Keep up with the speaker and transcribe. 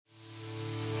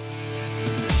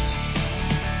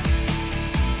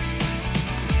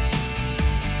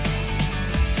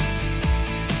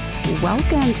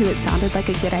Welcome to It Sounded Like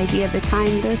a Good Idea at the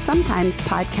Time, the Sometimes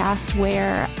podcast,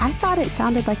 where I thought it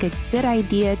sounded like a good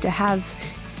idea to have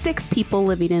 6 people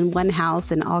living in one house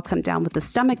and all come down with the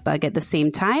stomach bug at the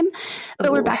same time.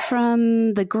 But we're back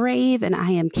from the grave, and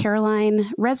I am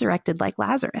Caroline, resurrected like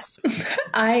Lazarus.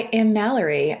 I am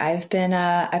Mallory. I've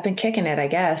been kicking it, I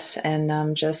guess,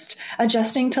 and just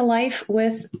adjusting to life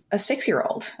with a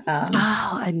 6-year-old.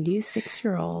 A new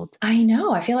 6-year-old. I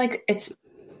know. I feel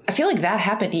like that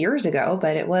happened years ago,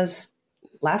 but it was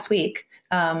last week.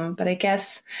 But I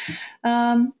guess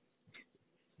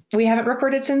we haven't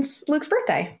recorded since Luke's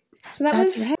birthday. So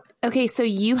that's right. Okay, so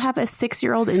you have a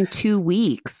 6-year-old in 2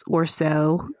 weeks or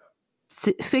so.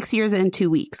 6 years and 2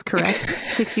 weeks, correct?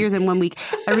 6 years and 1 week.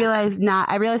 I realized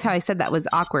how I said that was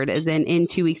awkward, as in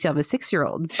 2 weeks you have a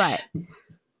 6-year-old, but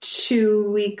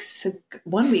 2 weeks,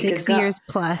 1 week 6 years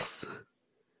plus.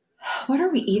 What are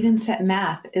we even set?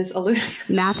 Math is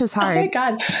Math is hard. Oh my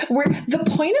God. The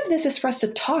point of this is for us to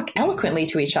talk eloquently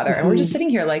to each other. And we're just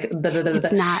sitting here like,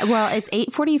 it's not. Well, it's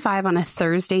 8:45 on a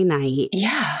Thursday night.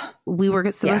 Yeah. We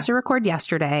were supposed to record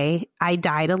yesterday. I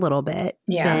died a little bit.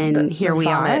 Yeah. Then here we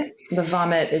are. The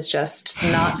vomit is just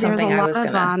not something I was going to. There was a lot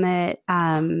of vomit.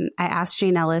 I asked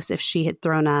Jane Ellis if she had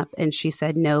thrown up, and she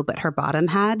said no, but her bottom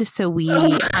had. So we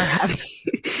are having.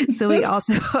 So we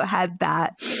also had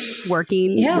that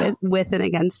working with and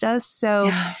against us.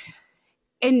 So,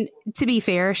 and to be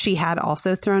fair, she had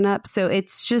also thrown up. So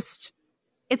it's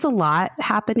a lot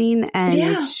happening,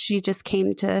 and she just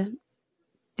came to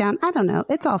down. I don't know.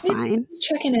 It's all fine. It's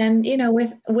checking in,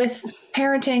 with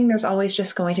parenting, there's always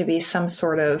just going to be some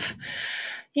sort of,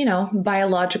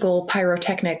 biological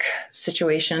pyrotechnic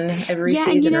situation every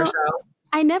season or so.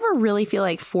 I never really feel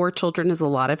like 4 children is a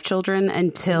lot of children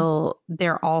until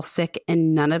they're all sick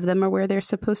and none of them are where they're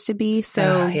supposed to be.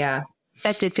 So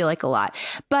that did feel like a lot.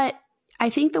 But I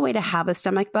think the way to have a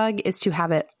stomach bug is to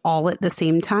have it all at the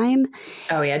same time.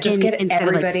 Oh, yeah. Just get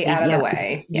everybody out of the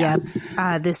way. Yeah.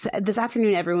 This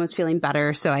afternoon, everyone was feeling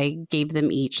better. So I gave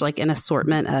them each like an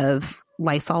assortment of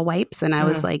Lysol wipes. And I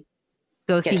was like,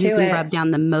 go see who can rub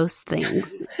down the most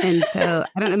things. And so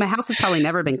I don't know. My house has probably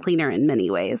never been cleaner in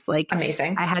many ways. Like,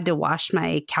 amazing. I had to wash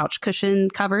my couch cushion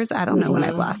covers. I don't know when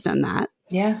I've last done that.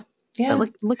 Yeah. Yeah.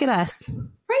 But look at us.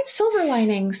 Right. Silver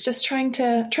linings, just trying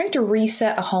to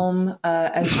reset a home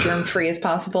as germ free as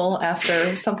possible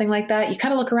after something like that. You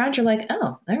kind of look around, you're like,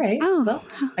 oh, all right. Oh, well,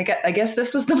 I guess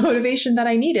this was the motivation that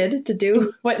I needed to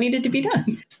do what needed to be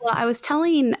done. Well, I was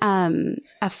telling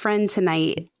a friend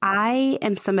tonight, I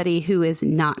am somebody who is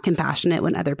not compassionate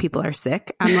when other people are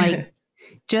sick. I'm like,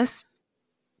 just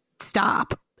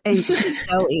stop and keep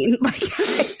going.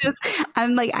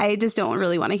 I just don't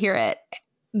really want to hear it.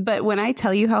 But when I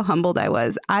tell you how humbled I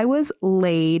was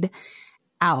laid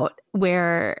out,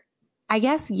 where I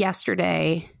guess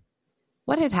yesterday,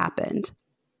 what had happened?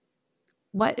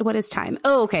 What is time?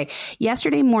 Oh, okay.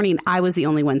 Yesterday morning, I was the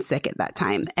only one sick at that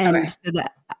time. And so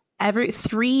that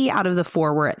 3 out of the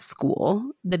 4 were at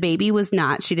school. The baby was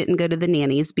not. She didn't go to the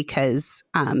nannies because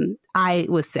I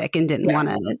was sick and didn't want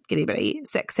to get anybody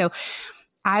sick. So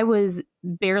I was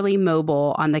barely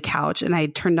mobile on the couch, and I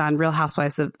turned on Real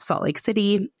Housewives of Salt Lake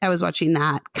City. I was watching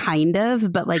that kind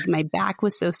of, but like my back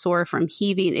was so sore from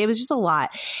heaving. It was just a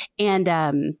lot.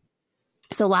 And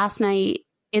so last night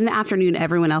in the afternoon,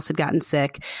 everyone else had gotten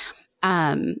sick.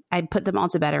 I'd put them all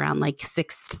to bed around like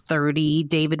 6:30.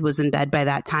 David was in bed by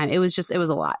that time. It was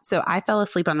a lot. So I fell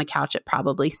asleep on the couch at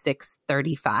probably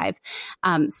 6:35,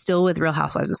 still with Real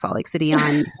Housewives of Salt Lake City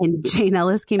on. And Jane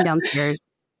Ellis came downstairs.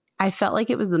 I felt like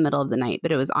it was the middle of the night,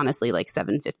 but it was honestly like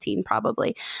 7:15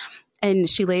 probably. And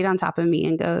she laid on top of me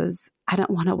and goes, I don't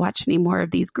want to watch any more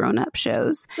of these grown-up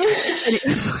shows. And it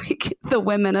was like the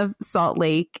women of Salt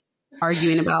Lake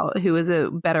arguing about who was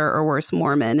a better or worse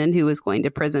Mormon and who was going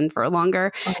to prison for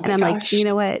longer. Oh and I'm like, you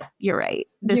know what? You're right.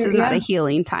 This is not a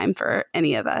healing time for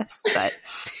any of us. But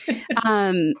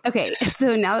okay.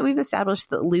 So now that we've established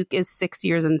that Luke is 6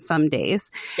 years and some days,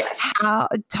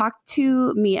 talk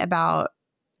to me about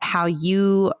how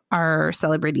you are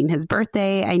celebrating his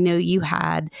birthday. I know you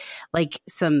had like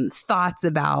some thoughts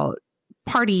about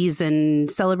parties and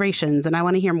celebrations, and I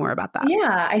want to hear more about that.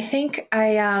 Yeah, I think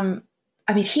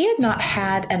he had not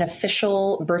had an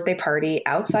official birthday party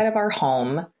outside of our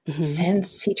home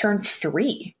since he turned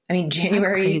 3.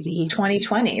 January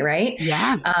 2020, right?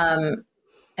 Yeah.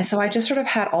 And so I just sort of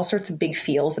had all sorts of big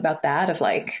feels about that of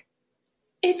like,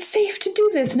 it's safe to do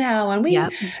this now. And we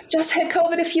just had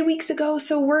COVID a few weeks ago,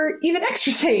 so we're even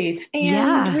extra safe.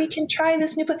 And we can try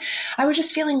this new place. I was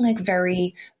just feeling like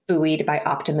very buoyed by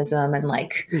optimism and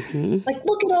like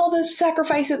look at all the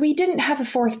sacrifices. We didn't have a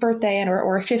 4th birthday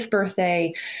or a 5th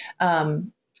birthday,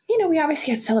 we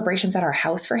obviously had celebrations at our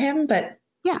house for him, but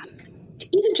yeah,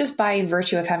 even just by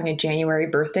virtue of having a January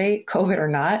birthday, COVID or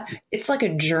not, it's like a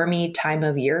germy time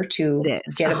of year to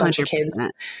get a bunch of kids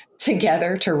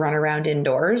together to run around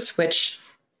indoors, which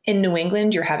in New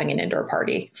England, you're having an indoor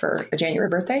party for a January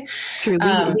birthday. True.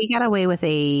 We got away with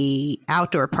a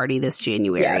outdoor party this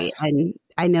January. Yes. And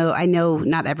I know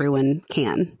not everyone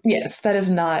can. Yes, that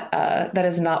is not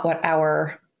what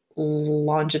our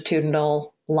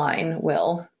longitudinal line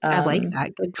will. I like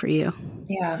that. Good for you.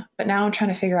 Yeah. But now I'm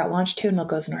trying to figure out longitudinal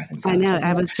goes north and south. I know.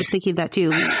 I was just thinking that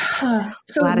too.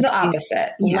 So latitude. The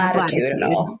opposite. Yeah,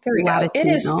 latitudinal. There we go. It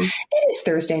is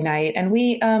Thursday night and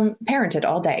we parented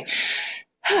all day.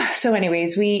 So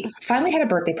anyways, we finally had a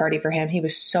birthday party for him. He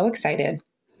was so excited.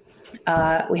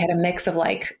 We had a mix of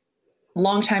like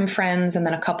longtime friends and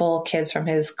then a couple kids from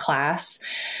his class.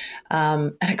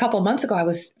 And a couple months ago, I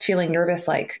was feeling nervous,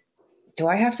 like, do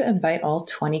I have to invite all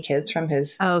 20 kids from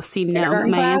his no.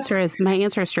 My answer is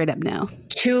straight up no.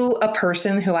 To a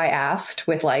person who I asked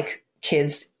with like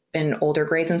kids in older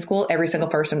grades in school, every single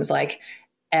person was like,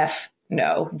 F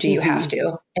no, do you have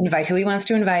to invite who he wants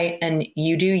to invite? And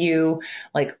you do you,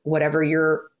 like whatever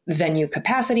your venue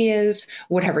capacity is,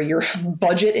 whatever your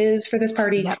budget is for this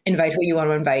party, invite who you want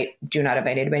to invite. Do not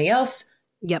invite anybody else.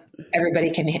 Yep. Everybody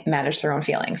can manage their own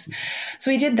feelings. So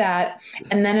we did that.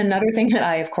 And then another thing that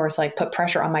I, of course, like put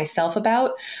pressure on myself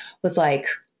about was like,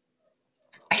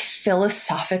 I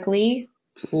philosophically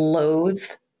loathe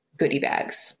goodie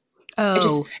bags.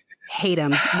 Oh, hate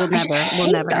them. We'll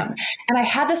never. Them. And I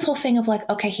had this whole thing of like,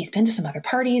 okay, he's been to some other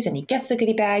parties and he gets the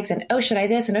goodie bags and oh, should I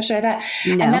this and oh, should I that?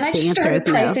 No, and then I started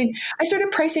pricing. I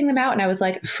started pricing them out and I was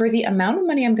like, for the amount of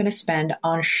money I'm going to spend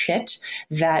on shit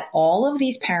that all of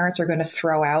these parents are going to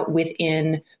throw out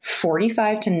within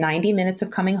 45 to 90 minutes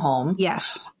of coming home.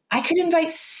 Yes. I could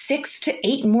invite 6 to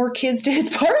 8 more kids to his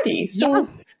party. So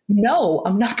no,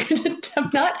 I'm not going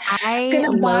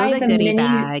to buy the goodie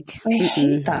bag. I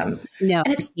hate them. No,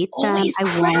 and it's always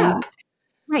crap.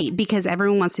 Right, because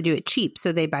everyone wants to do it cheap,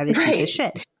 so they buy the cheapest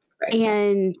shit. Right.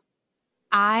 And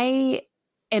I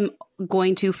am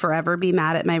going to forever be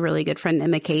mad at my really good friend,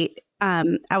 Emma Kate. I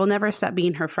will never stop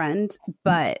being her friend,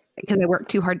 but because I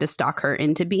worked too hard to stalk her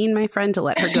into being my friend to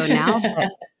let her go now.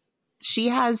 But she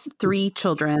has 3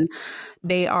 children.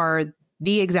 They are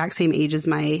the exact same age as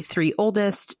my 3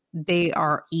 oldest. They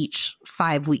are each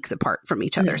 5 weeks apart from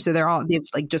each other. So they've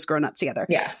like just grown up together.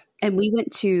 Yeah. And we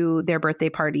went to their birthday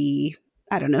party,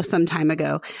 I don't know, some time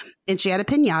ago. And she had a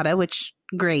piñata, which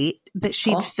great, but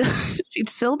she'd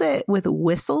filled it with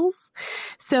whistles.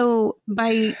 So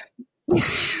my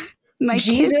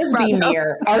Jesus kids be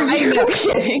near. Are you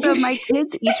kidding? So my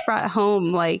kids each brought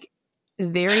home like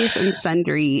various and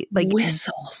sundry, like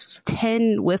whistles,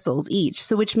 10 whistles each.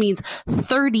 So which means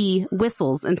 30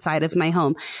 whistles inside of my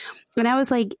home. And I was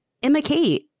like, Emma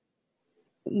Kate,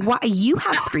 why you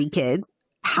have 3 kids?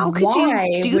 How could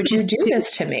you do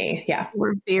this to me? Yeah.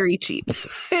 We're very cheap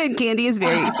and candy is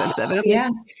very expensive. And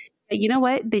I'm like, you know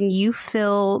what? Then you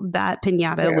fill that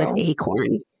piñata with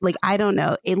acorns. Like, I don't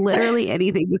know. Literally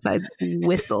anything besides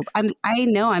whistles. I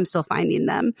know I'm still finding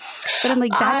them, but I'm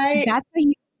like, that's how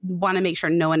you want to make sure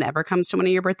no one ever comes to one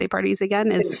of your birthday parties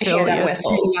again is fill your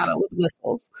piñata with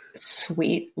whistles.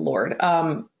 Sweet Lord.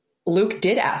 Luke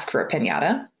did ask for a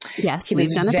piñata. Yes. He was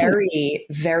very,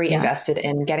 very invested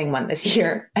in getting one this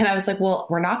year. And I was like, well,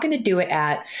 we're not going to do it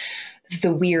at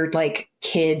the weird like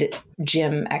kid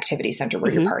gym activity center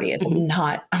where your party is. I'm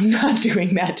not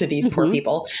doing that to these poor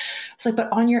people. It's like,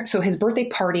 but so his birthday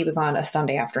party was on a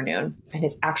Sunday afternoon and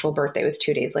his actual birthday was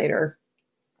 2 days later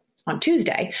on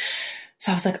Tuesday.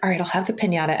 So I was like, all right, I'll have the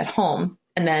piñata at home.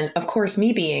 And then of course,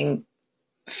 me being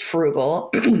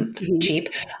frugal, cheap,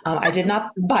 I did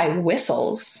not buy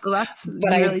whistles, but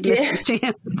I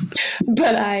did.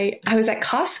 But I was at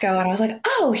Costco and I was like,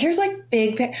 oh, here's like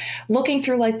looking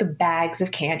through like the bags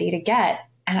of candy to get.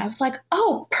 And I was like,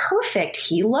 oh, perfect.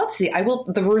 He loves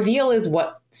the reveal is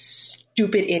what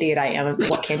stupid idiot I am and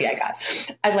what candy I got.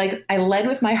 I led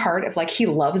with my heart of like, he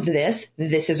loves this.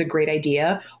 This is a great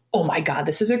idea. Oh my God,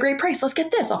 this is a great price. Let's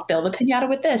get this. I'll fill the piñata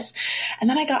with this. And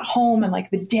then I got home and like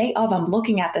the day of I'm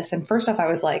looking at this. And first off, I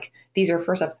was like,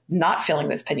 not filling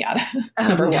this piñata.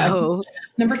 Number one.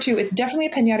 Number 2, it's definitely a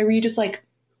piñata where you just like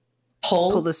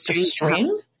pull the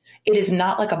string. It is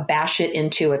not like a bash it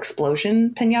into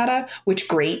explosion piñata, which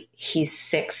great. He's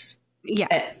 6. Yeah.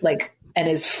 And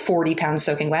is 40 pounds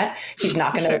soaking wet. He's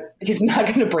not going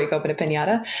to break open a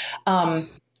piñata.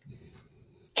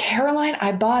 Caroline,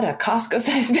 I bought a Costco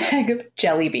sized bag of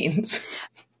jelly beans.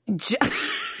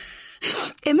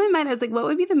 In my mind, I was like, what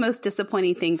would be the most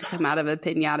disappointing thing to come out of a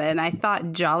piñata? And I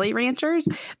thought Jolly Ranchers,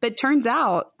 but turns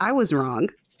out I was wrong.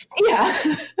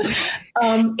 Yeah.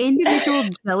 Individual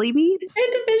jelly beans?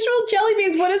 Individual jelly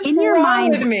beans. What is wrong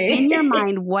with me? In your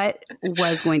mind, what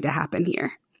was going to happen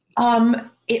here?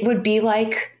 It would be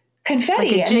like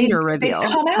confetti. Like a gender reveal.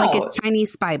 Come out. Like a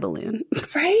Chinese spy balloon.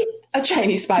 Right? A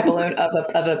Chinese spy balloon of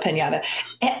a piñata.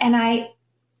 And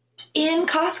in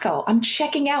Costco, I'm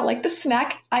checking out, like the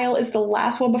snack aisle is the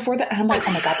last one before that. And I'm like,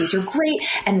 oh my God, these are great.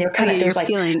 And they're kind of, there's like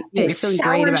there's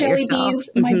sour jelly beans.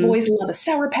 Mm-hmm. My boys love a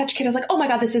Sour Patch Kid. I was like, oh my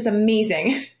God, this is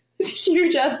amazing. This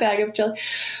huge ass bag of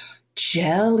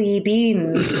jelly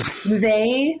beans.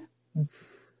 They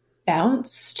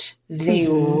bounced, they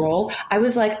roll. I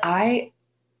was like,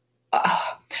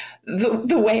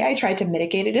 the way I tried to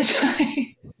mitigate it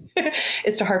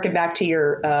is to harken back to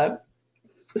your,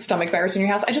 stomach virus in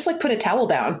your house. I just like put a towel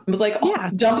down. I was like,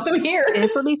 dump them here.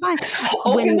 This will be fine.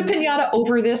 Open the piñata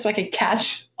over this so I could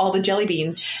catch all the jelly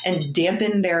beans and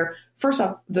dampen their, first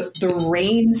off, the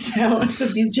rain sound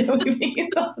of these jelly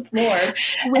beans on the floor.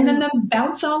 And then them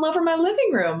bounce all over my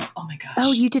living room. Oh my gosh.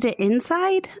 Oh, you did it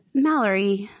inside?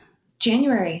 Mallory.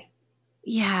 January.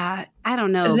 Yeah, I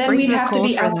don't know. Then we'd have to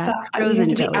be outside. We'd have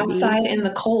to be outside in the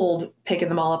cold, picking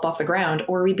them all up off the ground,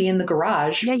 or we'd be in the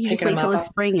garage. Yeah, you just wait till the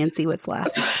spring and see what's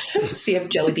left. See if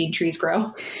jelly bean trees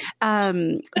grow.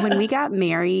 When we got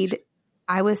married,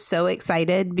 I was so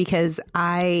excited because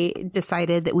I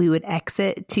decided that we would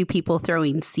exit to people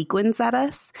throwing sequins at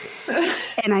us,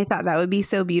 and I thought that would be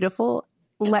so beautiful.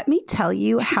 Let me tell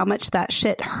you how much that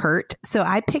shit hurt. So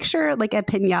I picture like a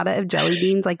piñata of jelly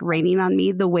beans like raining on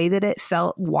me, the way that it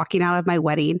felt walking out of my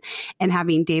wedding and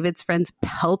having David's friends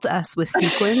pelt us with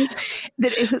sequins.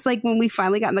 That it was like when we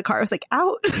finally got in the car, I was like,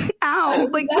 ow, ow.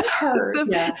 Like that hurt.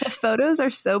 The photos are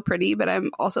so pretty, but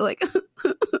I'm also like,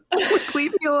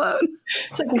 leave me alone.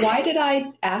 It's like, why did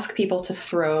I ask people to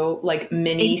throw like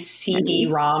mini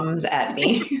CD-ROMs at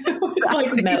me with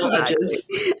like metal edges?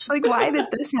 Like, why did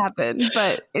this happen?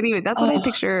 But anyway, that's what I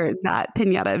picture that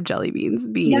piñata of jelly beans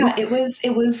being. Yeah, it was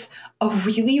a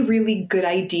really, really good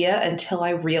idea until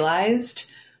I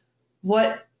realized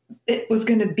what it was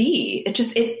going to be.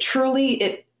 It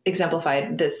truly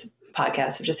exemplified this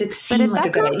podcast. It seemed like a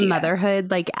good idea.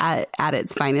 Motherhood, like at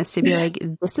its finest, to be like,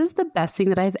 this is the best thing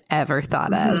that I've ever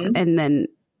thought of, and then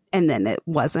it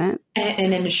wasn't.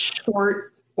 And in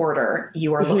short order,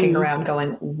 you are looking around,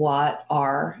 going, "What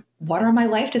are my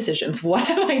life decisions? What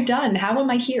have I done? How am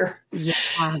I here? Yeah.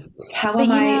 How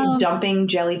am I dumping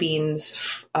jelly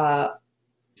beans on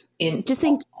a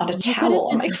towel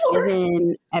on my floor?"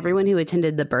 Given everyone who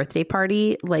attended the birthday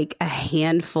party like a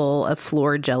handful of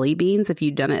floor jelly beans if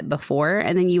you'd done it before,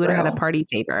 and then you would have had a party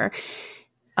favor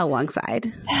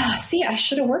alongside. See, I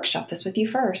should have workshopped this with you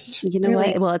first. You know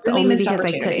what? Well, it's only because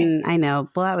I couldn't. I know.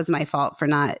 Well, that was my fault for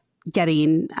not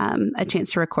getting a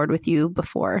chance to record with you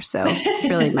before. So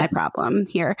really my problem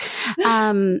here.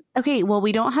 Okay. Well,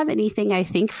 we don't have anything, I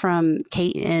think, from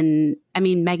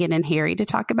Meghan and Harry to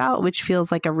talk about, which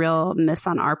feels like a real miss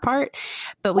on our part,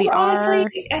 but honestly,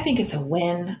 I think it's a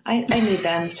win. I need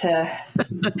them to,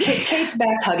 Kate's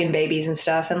back hugging babies and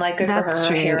stuff, and like, good for her.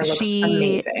 True. Her hair looks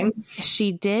amazing.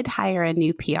 She did hire a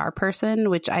new PR person,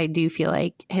 which I do feel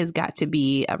like has got to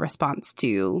be a response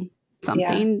to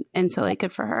something. And so like,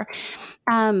 good for her.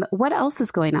 What else is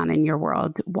going on in your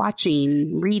world?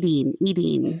 Watching, reading,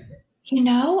 eating?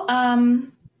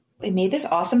 We made this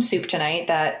awesome soup tonight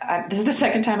this is the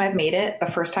second time I've made it. The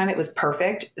first time it was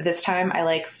perfect. This time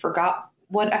I forgot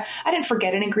I didn't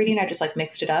forget an ingredient. I just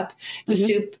mixed it up. It's a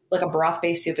soup, like a broth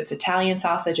based soup. It's Italian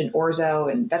sausage and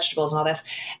orzo and vegetables and all this.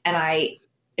 And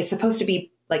it's supposed to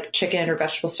be like chicken or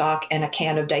vegetable stock and a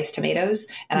can of diced tomatoes.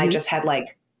 And I just had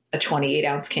a 28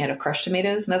 ounce can of crushed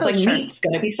tomatoes. And that's meat's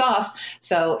going to be sauce.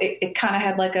 So it kind of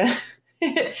had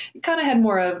it kind of had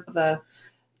more of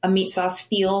a meat sauce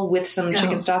feel with some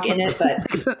chicken stock in it, but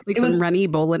it was runny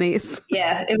bolognese.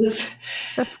 Yeah,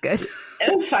 that's good.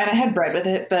 It was fine. I had bread with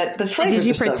it, but the flavors Did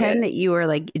you are pretend so that you were De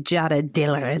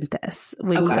Laurentiis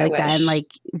when you like that and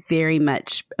very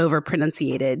much over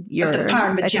pronunciated your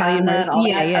Italian words?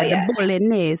 The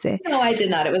bolognese. No, I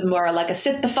did not. It was more like a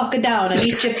sit the fuck down and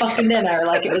eat your fucking dinner.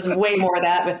 It was way more of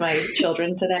that with my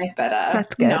children today. But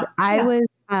that's good. I was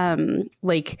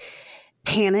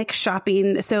panic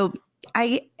shopping. So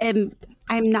I'm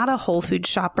not a Whole Foods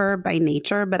shopper by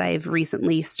nature, but I've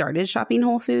recently started shopping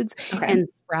Whole Foods and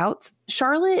Sprouts.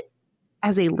 Charlotte,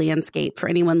 as a landscape for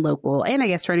anyone local, and I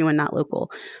guess for anyone not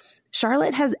local,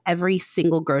 Charlotte has every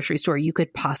single grocery store you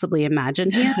could possibly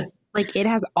imagine here. It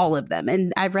has all of them.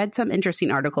 And I've read some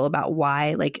interesting article about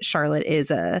why Charlotte is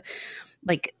a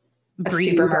a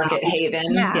supermarket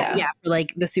haven. Yeah.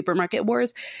 Like the supermarket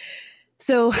wars.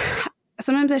 So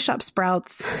sometimes I shop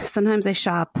Sprouts, sometimes I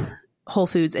shop Whole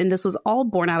Foods. And this was all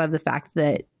born out of the fact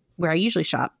that where I usually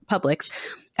shop, Publix,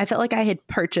 I felt like I had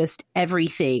purchased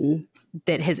everything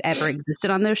that has ever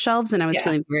existed on those shelves. And I was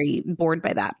feeling very bored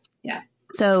by that. Yeah.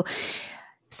 So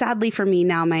sadly for me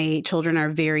now, my children are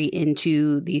very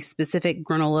into the specific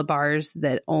granola bars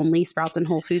that only Sprouts and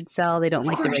Whole Foods sell. They don't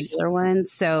like the regular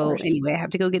ones. So anyway, I have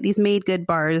to go get these Made Good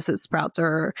bars at Sprouts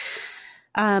or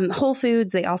Whole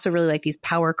Foods. They also really like these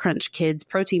Power Crunch Kids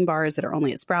protein bars that are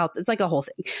only at Sprouts. It's like a whole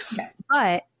thing. Okay.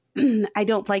 But I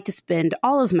don't like to spend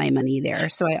all of my money there.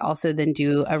 So I also then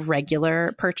do a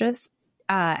regular purchase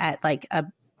at like a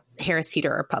Harris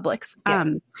Teeter or Publix. Yeah.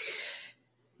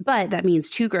 But that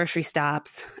means 2 grocery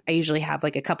stops. I usually have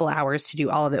like a couple hours to do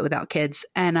all of it without kids.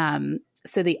 And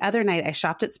so the other night I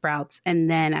shopped at Sprouts and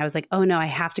then I was like, oh no, I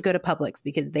have to go to Publix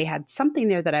because they had something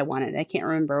there that I wanted. I can't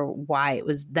remember why it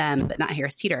was them, but not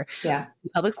Harris Teeter. Yeah.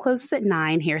 Publix closes at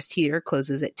 9, Harris Teeter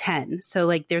closes at 10. So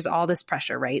like there's all this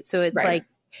pressure, right? So it's like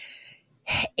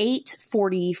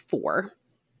 8:44.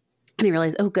 And I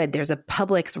realized, oh, good, there's a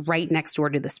Publix right next door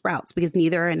to the Sprouts because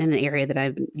neither are in an area that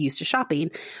I'm used to shopping.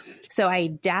 So I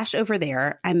dash over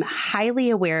there. I'm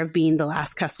highly aware of being the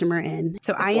last customer in.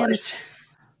 So I am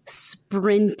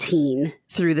sprinting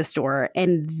through the store.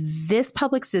 And this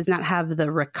Publix does not have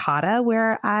the ricotta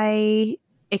where I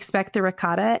expect the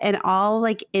ricotta, and all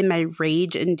like in my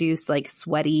rage induced like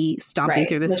sweaty stomping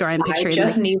through the store. I'm picturing I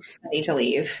just need to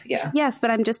leave. Yeah. Yes.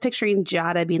 But I'm just picturing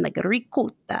Giada being like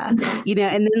ricotta, you know,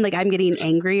 and then like I'm getting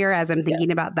angrier as I'm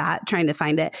thinking about that, trying to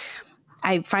find it.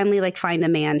 I finally like find a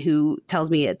man who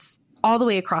tells me it's all the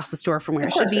way across the store from where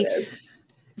it should be.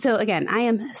 So again, I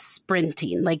am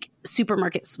sprinting like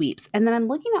supermarket sweeps. And then I'm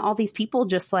looking at all these people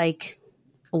just like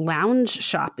lounge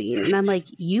shopping. And I'm like,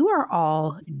 you are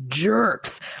all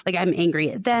jerks. Like I'm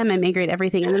angry at them. I'm angry at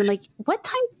everything. And then I'm like, what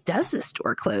time does this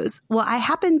store close? Well, I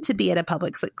happen to be at a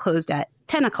Publix that closed at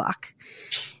 10 o'clock.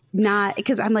 Not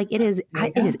because I'm like, it is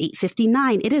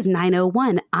 8:59. It is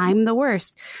 9:01. I'm the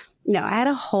worst. No, I had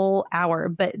a whole hour,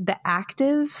 but the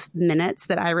active minutes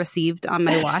that I received on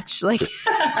my watch, like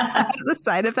as a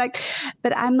side effect,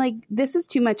 but I'm like, this is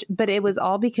too much. But it was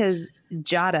all because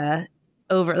Giada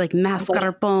over like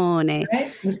mascarpone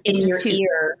was in your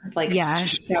ear, like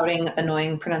shouting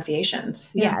annoying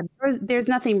pronunciations. Yeah. There's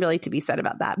nothing really to be said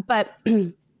about that. But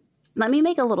let me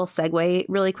make a little segue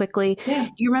really quickly. Yeah.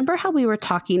 You remember how we were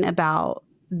talking about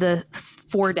the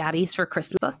 4 Daddies for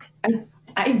Christmas book?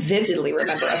 I vividly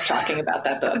remember us talking about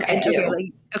that book. I do.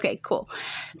 Okay, cool.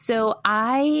 So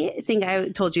I think I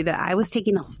told you that I was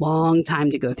taking a long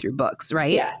time to go through books,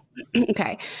 right? Yeah.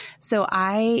 Okay. So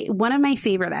one of my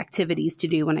favorite activities to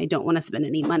do when I don't want to spend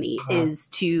any money is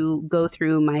to go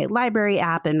through my library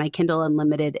app and my Kindle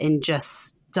Unlimited and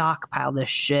just stockpile the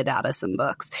shit out of some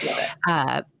books.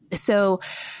 So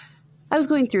I was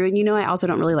going through, and I also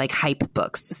don't really like hype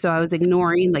books. So I was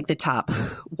ignoring like the top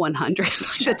 100,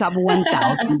 the top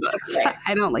 1,000 books. Right.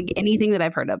 I don't like anything that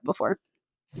I've heard of before.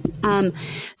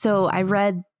 So I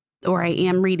read, or I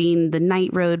am reading The Night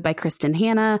Road by Kristen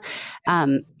Hanna,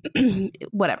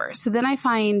 whatever. So then I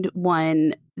find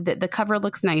one that the cover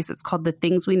looks nice. It's called The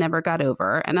Things We Never Got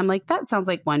Over. And I'm like, that sounds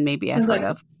like one maybe I've heard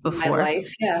of before. My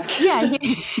life, yeah.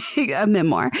 Yeah, a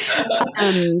memoir.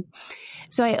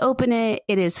 So I open it.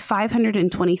 It is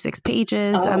 526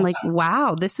 pages. Oh. I'm like,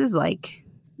 wow, this is a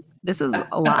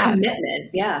lot. A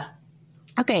commitment. Yeah.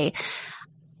 Okay.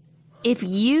 If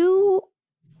you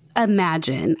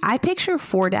imagine, I picture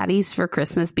 4 Daddies for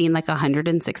Christmas being like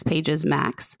 106 pages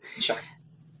max. Sure.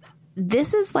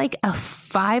 This is like a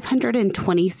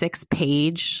 526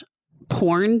 page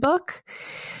porn book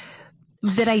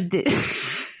that I didn't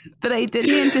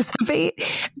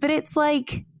anticipate, but it's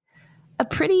like a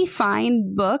pretty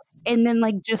fine book, and then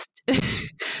like just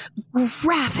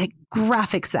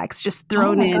graphic sex just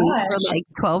thrown in for like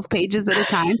 12 pages at a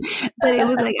time. But it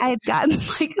was like I had gotten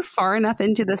like far enough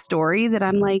into the story that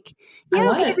I'm like,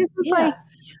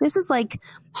 this is like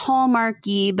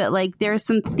Hallmarky, but like there's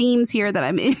some themes here that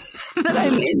I'm into.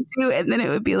 And then it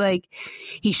would be like,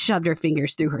 he shoved her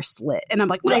fingers through her slit, and I'm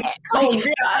like, what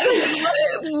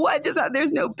just happened?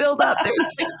 There's no build up.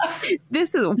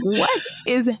 This is what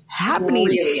is happening.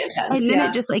 Really intense, and then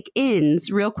it just like ends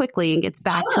real quickly and gets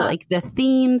back to like the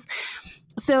themes.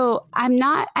 So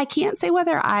I can't say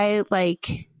whether I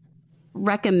like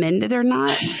recommend it or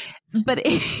not. But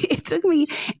it took me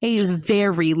a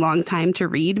very long time to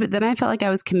read. But then I felt like I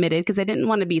was committed because I didn't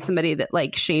want to be somebody that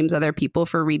like shames other people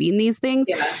for reading these things.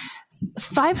 Yeah.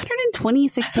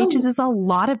 526 pages is a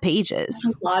lot of pages.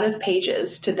 That's a lot of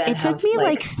pages to then. It took me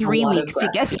like 3 weeks to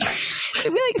get through. It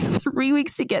took me like 3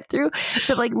 weeks to get through.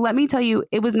 But like, let me tell you,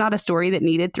 it was not a story that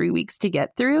needed 3 weeks to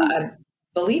get through.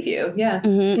 Believe you. Yeah.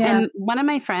 Mm-hmm. Yeah. And one of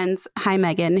my friends, hi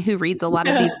Megan, who reads a lot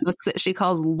of these books that she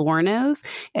calls lornos,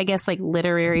 I guess like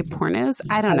literary pornos.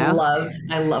 I don't know.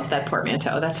 I love that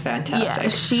portmanteau. That's fantastic. Yeah,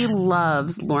 she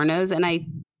loves lornos. And I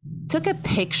took a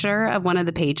picture of one of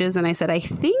the pages and I said, I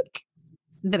think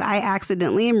that I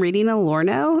accidentally am reading a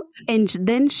lorno. And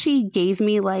then she gave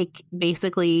me like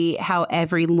basically how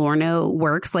every lorno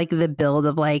works, like the build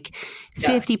of like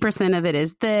 50% of it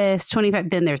is this, 25,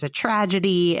 then there's a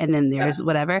tragedy, and then there's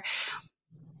whatever.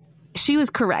 She was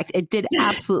correct. It did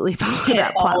absolutely follow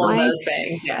that plot line. All of those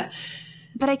things, yeah.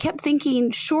 But I kept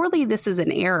thinking, surely this is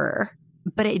an error.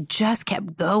 But it just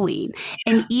kept going.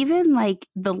 And even like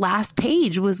the last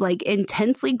page was like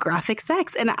intensely graphic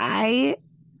sex. And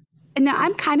now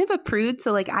I'm kind of a prude,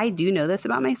 so like I do know this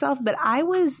about myself, but I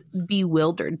was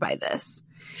bewildered by this.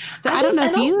 So I don't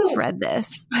know if you've read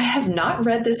this. I have not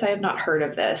read this. I have not heard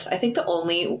of this. I think the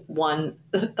only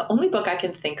book I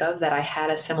can think of that I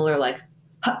had a similar like,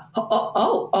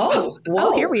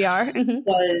 whoa, here we are,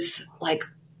 was like,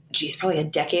 geez, probably a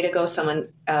decade ago, someone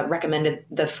recommended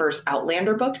the first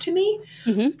Outlander book to me.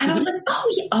 And I was like,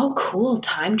 oh, cool.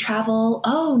 Time travel.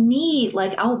 Oh, neat.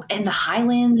 Like, oh, and the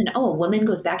Highlands, and a woman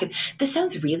goes back, and this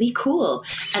sounds really cool.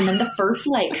 And then the first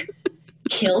like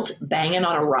kilt banging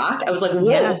on a rock, I was like,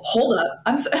 whoa, hold up.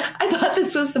 I thought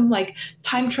this was some like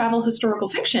time travel historical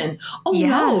fiction. Oh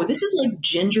no, this is like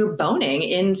ginger boning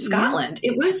in Scotland.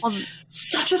 It was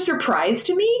such a surprise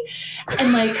to me.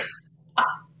 And like,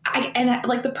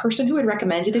 like the person who had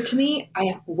recommended it to me,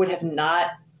 I would have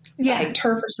not liked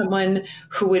her for someone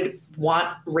who would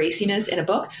want raciness in a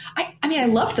book. I mean, I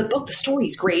loved the book. The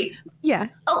story's great. Yeah.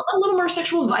 A little more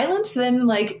sexual violence than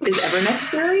like is ever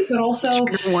necessary, but also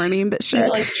trigger warning, but sure.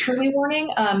 Like truly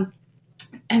warning.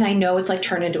 And I know it's like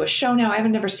turned into a show now. I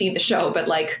haven't never seen the show, but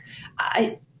like,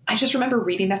 I just remember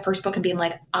reading that first book and being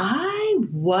like, I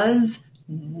was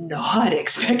not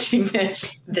expecting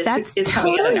this. That's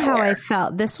totally how I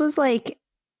felt. This was like,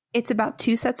 it's about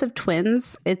two sets of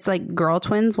twins. It's like girl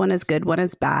twins. One is good, one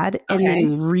is bad. And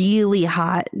then really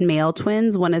hot male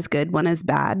twins. One is good, one is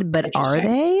bad. But are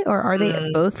they, or are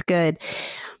they both good?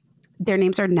 Their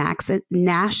names are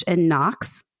Nash and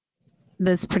Knox.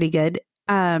 That's pretty good.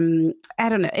 I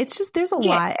don't know. It's just, there's a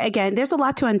lot. Again, there's a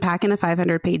lot to unpack in a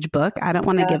 500-page book. I don't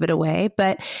want to give it away,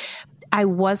 but I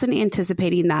wasn't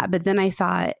anticipating that. But then I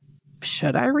thought,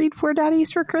 should I read Four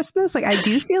Daddies for Christmas? Like, I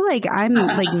do feel like I'm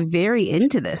like very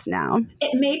into this now.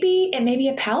 It may be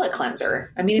a palate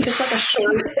cleanser. I mean, if it's like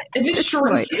if it's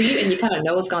short and sweet and you kind of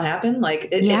know what's going to happen, like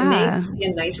it may be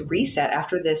a nice reset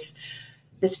after this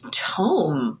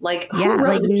tome. Like, who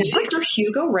wrote, did Victor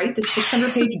Hugo write the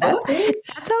 600-page book?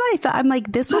 That's how I thought. I'm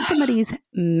like, this was somebody's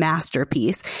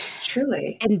masterpiece.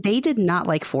 Truly. And they did not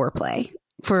like foreplay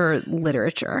for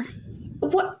literature.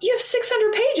 What, you have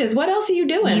 600 pages. What else are you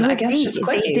doing? I guess just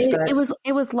quickies.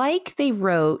 It was like they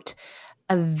wrote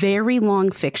a very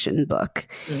long fiction book,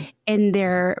 and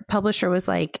their publisher was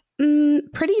like,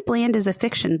 Pretty Bland is a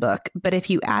fiction book, but if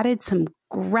you added some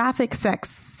graphic sex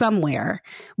somewhere,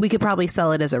 we could probably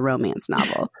sell it as a romance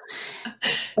novel.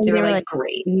 They were like,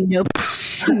 great. No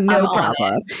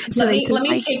problem. So let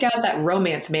me take out that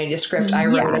romance manuscript I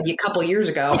wrote a couple years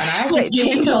ago, and I just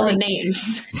changed all the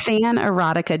names.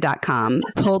 Fanerotica.com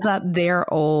pulled up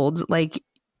their old like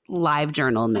live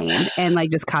journal name and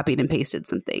like just copied and pasted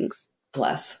some things.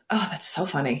 Bless. Oh, that's so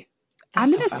funny. I'm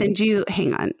going to send you,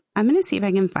 hang on. I'm going to see if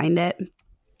I can find it.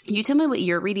 You tell me what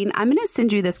you're reading. I'm going to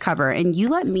send you this cover and you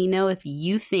let me know if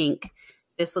you think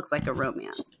this looks like a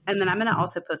romance. And then I'm going to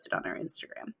also post it on our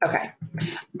Instagram. Okay.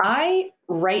 I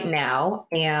right now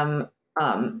am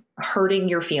hurting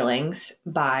your feelings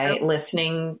by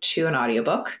listening to an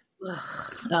audiobook.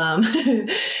 And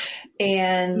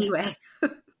anyway.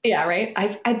 Yeah, right.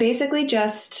 I basically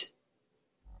just,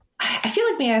 I feel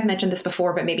like maybe I've mentioned this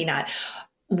before, but maybe not.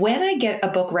 When I get a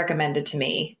book recommended to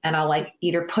me and I'll like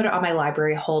either put it on my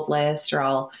library hold list or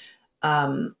I'll,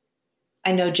 I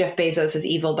know Jeff Bezos is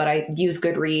evil, but I use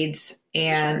Goodreads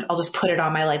and I'll just put it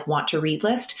on my like want to read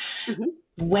list.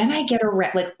 When I get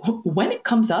when it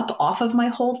comes up off of my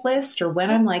hold list or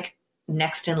when I'm like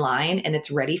next in line and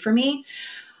it's ready for me,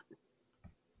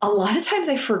 a lot of times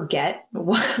I forget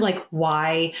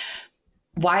why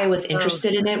I was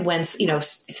interested in it when,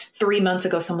 3 months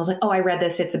ago, someone was like, oh, I read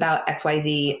this. It's about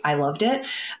XYZ. I loved it.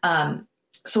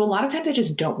 So a lot of times I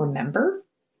just don't remember.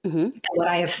 And what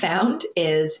I have found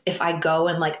is if I go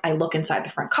and like, I look inside the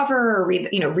front cover or read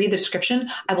the description,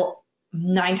 I will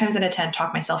 9 times out of 10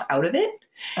 talk myself out of it.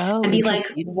 Oh, and be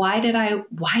like, why did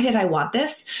I want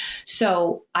this?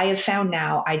 So I have found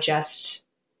now I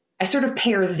sort of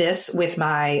pair this with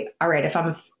my, all right, if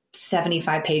I'm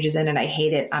 75 pages in and I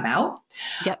hate it, I'm out.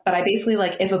 Yep. But I basically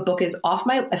like, if a book is off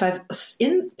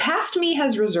past me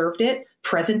has reserved it,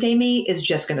 present day me is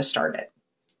just going to start it.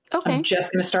 Okay. I'm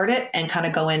just going to start it and kind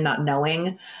of go in not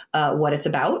knowing what it's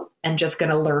about and just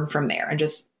going to learn from there and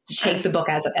just take the book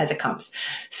as it comes.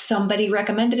 Somebody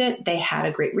recommended it. They had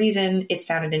a great reason. It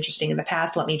sounded interesting in the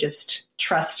past. Let me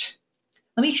trust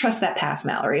that past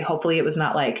Mallory. Hopefully it was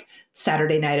not like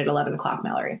Saturday night at 11 o'clock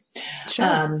Mallory.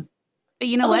 Sure. But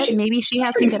you know what? Maybe she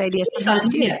has some good ideas.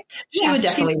 Yeah. She would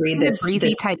definitely read this. A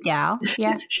breezy type gal.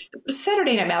 Yeah.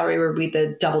 Saturday Night Mallory would read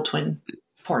the double twin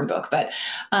porn book, but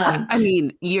I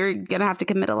mean, you're gonna have to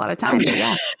commit a lot of time. But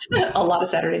yeah, a lot of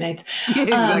Saturday nights.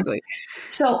 Exactly.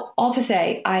 So all to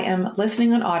say, I am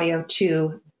listening on audio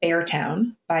to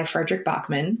Beartown by Frederick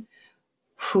Bachman,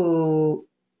 who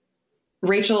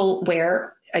Rachel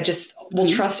Ware, I just will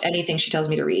trust anything she tells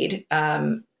me to read.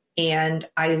 And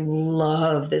I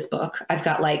love this book. I've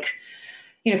got like,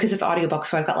 because it's audiobook,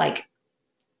 so I've got like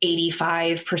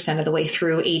 85% of the way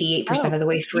through, 88% of the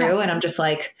way through, and I'm just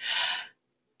like.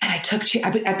 And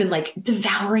I've been like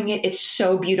devouring it. It's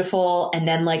so beautiful. And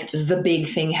then like the big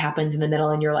thing happens in the middle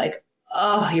and you're like,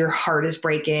 oh, your heart is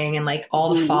breaking and like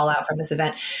all the fallout from this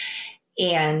event.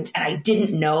 And I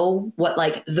didn't know what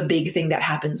like the big thing that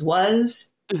happens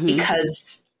was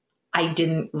because I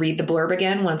didn't read the blurb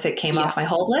again once it came off my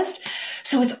hold list.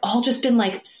 So it's all just been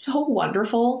like so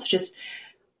wonderful to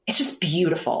it's just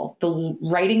beautiful. The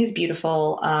writing is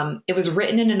beautiful. It was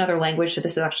written in another language. So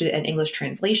this is actually an English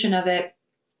translation of it.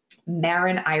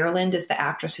 Marin Ireland is the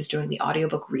actress who's doing the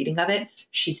audiobook reading of it.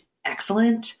 She's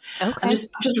excellent. Okay. I'm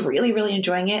just really, really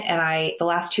enjoying it. And the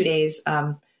last 2 days,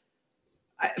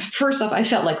 first off, I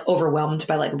felt like overwhelmed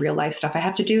by like real life stuff I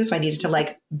have to do. So I needed to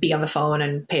like be on the phone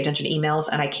and pay attention to emails.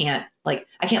 And I can't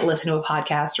listen to a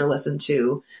podcast or listen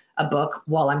to a book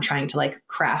while I'm trying to like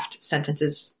craft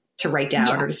sentences to write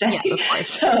down or to say. Yeah, of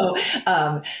course.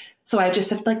 So I just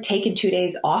have like taken 2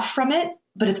 days off from it,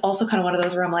 but it's also kind of one of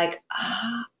those where I'm like,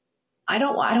 I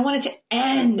don't want it to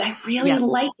end. I really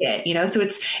like it, So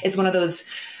it's one of those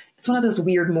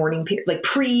weird morning, like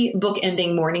pre-book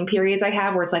ending morning periods I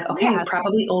have where it's like, okay, I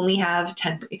probably only have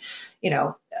 10,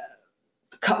 an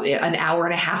hour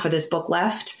and a half of this book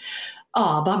left.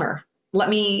 Oh, bummer. Let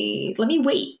me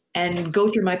wait and go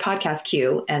through my podcast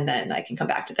queue and then I can come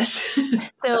back to this.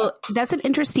 So that's an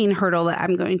interesting hurdle that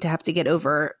I'm going to have to get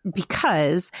over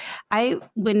because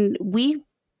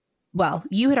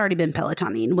you had already been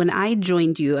Pelotoning. When I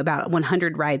joined you about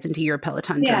 100 rides into your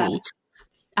Peloton journey,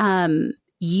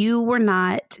 you were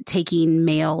not taking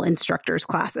male instructors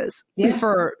classes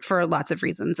for lots of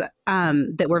reasons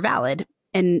that were valid.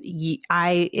 And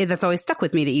that's always stuck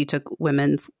with me that you took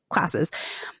women's classes.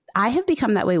 I have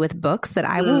become that way with books that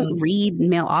I won't read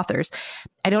male authors.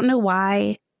 I don't know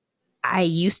why I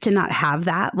used to not have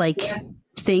that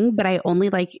thing, but I only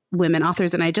like women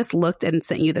authors. And I just looked and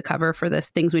sent you the cover for this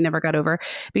Things We Never Got Over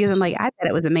because I'm like, I bet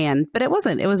it was a man, but it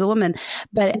wasn't. It was a woman.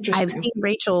 But I've seen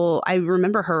Rachel. I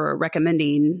remember her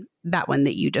recommending that one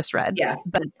that you just read. Yeah.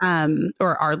 But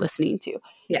or are listening to.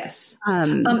 Yes.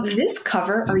 This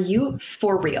cover, are you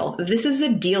for real? This is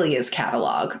Adelia's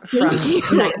catalog from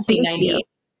 1998.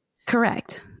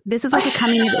 Correct. This is like a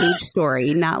coming of age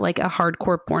story, not like a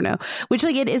hardcore porno, which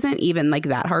like it isn't even like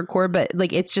that hardcore, but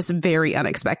like it's just very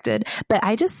unexpected. But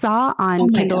I just saw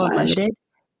on Kindle Unlimited,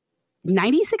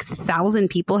 96,000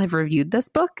 people have reviewed this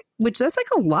book, which that's like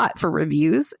a lot for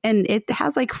reviews. And it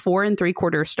has like 4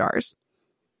 3/4 stars,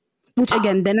 which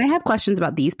again, then I have questions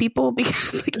about these people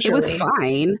because like, it was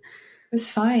fine. It was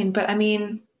fine. But I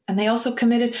mean, and they also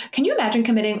committed, can you imagine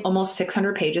committing almost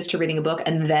 600 pages to reading a book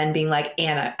and then being like,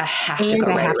 Anna, I have to go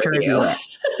write a review.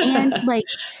 And like,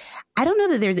 I don't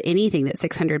know that there's anything that's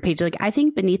 600 pages. Like I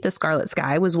think Beneath the Scarlet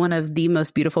Sky was one of the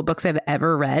most beautiful books I've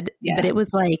ever read, but it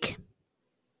was like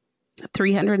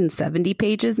 370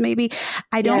 pages maybe.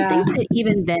 I don't think that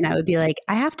even then I would be like,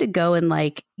 I have to go and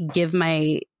like give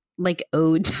my like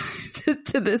ode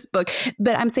to this book.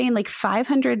 But I'm saying like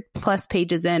 500 plus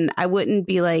pages in, I wouldn't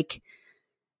be like,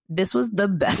 this was the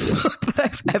best book that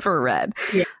I've ever read.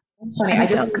 Yeah, that's funny. I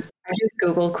just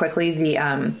Googled quickly the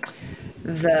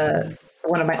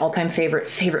one of my all-time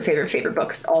favorite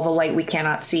books, All the Light We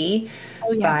Cannot See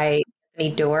by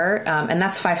Anthony Doerr. And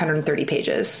that's 530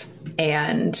 pages.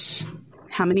 And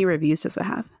how many reviews does it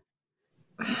have?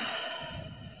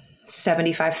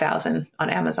 75,000 on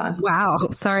Amazon. Wow.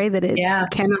 Sorry that it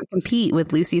cannot compete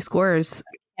with Lucy Score's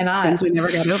Cannot. Things We Never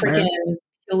Got Over.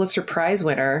 Pulitzer Prize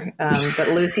winner. But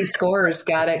Lucy Scores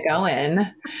got it going.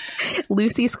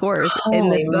 Lucy scores in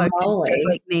this book, just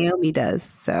like Naomi does.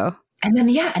 So, and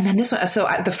then this one. So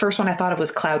the first one I thought of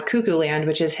was Cloud Cuckoo Land,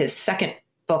 which is his second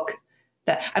book.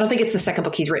 That I don't think it's the second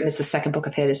book he's written. It's the second book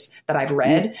of his that I've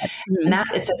read. Mm-hmm. And that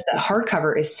it says the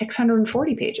hardcover is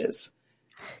 640 pages.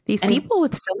 These people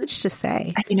with so much to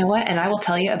say. You know what? And I will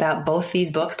tell you about both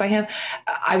these books by him.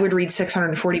 I would read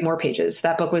 640 more pages.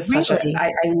 That book was such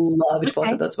I loved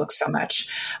both of those books so much.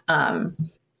 Now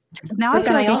I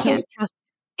feel like I can't trust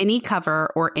any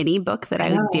cover or any book that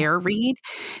I would dare read,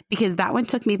 because that one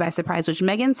took me by surprise, which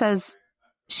Megan says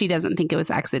she doesn't think it was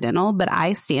accidental, but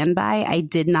I stand by. I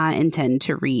did not intend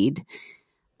to read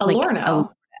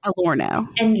Alorno. Alorno.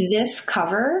 And this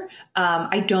cover,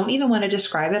 I don't even want to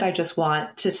describe it. I just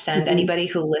want to send anybody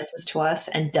who listens to us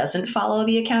and doesn't follow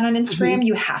the account on Instagram.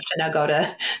 You have to now go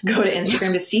to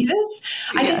Instagram to see this.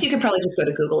 I guess you could probably just go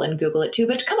to Google and Google it too,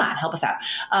 but come on, help us out.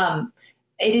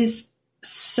 It is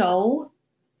so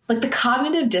like the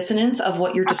cognitive dissonance of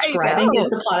what you're describing is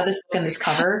the plot of this book, and this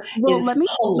cover is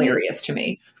hilarious to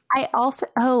me.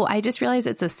 I just realized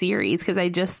it's a series because I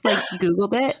just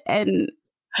Googled it, and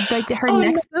like her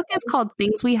next book is called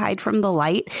Things We Hide from the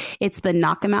Light. It's the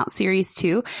Knock 'Em Out series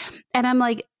too. And I'm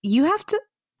like, you have to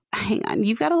hang on.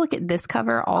 You've got to look at this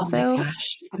cover also. Oh my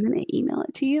gosh. I'm going to email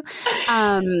it to you.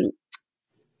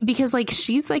 Because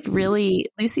she's really,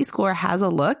 Lucy Score has a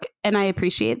look, and I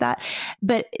appreciate that.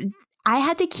 But I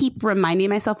had to keep reminding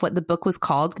myself what the book was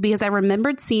called, because I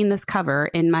remembered seeing this cover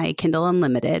in my Kindle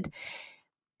Unlimited,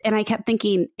 and I kept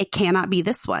thinking it cannot be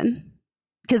this one.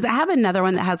 Because I have another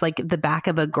one that has the back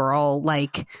of a girl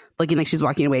looking like she's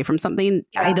walking away from something.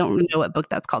 Yeah. I don't know what book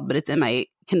that's called, but it's in my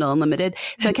Kindle Unlimited.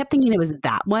 So I kept thinking it was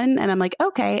that one, and I'm like,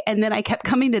 okay. And then I kept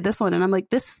coming to this one, and I'm like,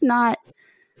 this is not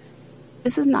it.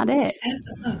 Is that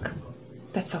the book?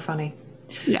 That's so funny.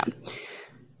 Yeah.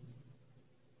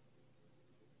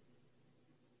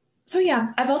 So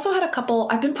yeah, I've also had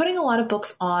I've been putting a lot of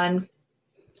books on.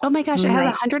 Oh my gosh, I have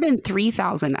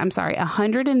 103,000. I'm sorry,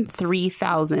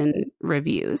 103,000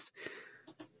 reviews.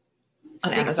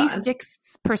 On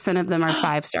 66% of them are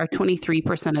 5-star,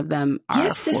 23% of them are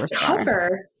 4-star. This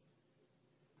cover.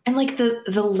 And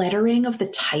the lettering of the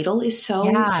title is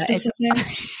so specific.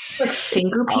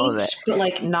 Finger paint,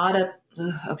 but not a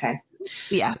okay.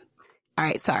 Yeah. All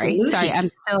right, sorry. I'm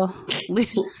still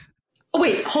Oh,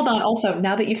 wait, hold on. Also,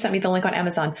 now that you've sent me the link on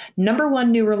Amazon, #1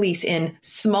 new release in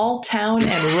small town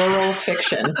and rural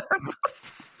fiction.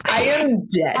 I am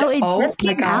dead. Oh, just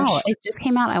came out. It just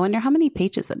came out. I wonder how many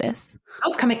pages it is.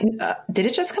 Oh, it's coming. Did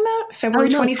it just come out? February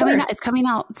 21st? It's coming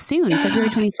out soon, February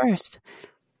 21st.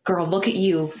 Girl, look at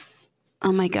you.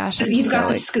 Oh my gosh, you've got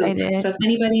the scoop. So if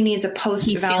anybody needs a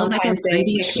post-Valentine's Day,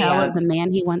 baby shell of the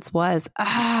man he once was.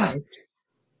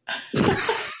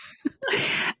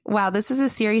 Wow, this is a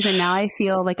series, and now I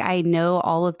feel like I know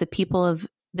all of the people of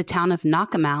the town of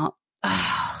Knock 'Em Out.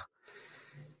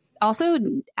 Also,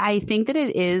 I think that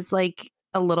it is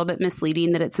a little bit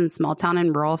misleading that it's in small town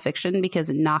and rural fiction, because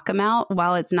Knock 'Em Out,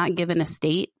 while it's not given a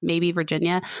state, maybe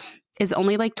Virginia, is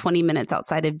only 20 minutes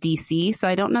outside of DC. So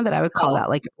I don't know that I would call that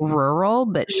rural,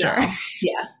 but sure.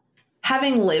 Yeah.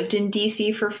 Having lived in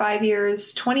DC for 5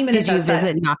 years, 20 minutes outside. Did you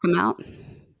visit Knock 'Em Out?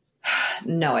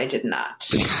 No, I did not.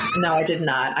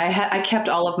 I kept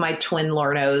all of my twin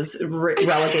Lornos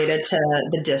relegated to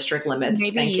the district limits.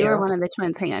 Maybe Thank you were one of the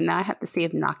twins. Hang on. Now I have to see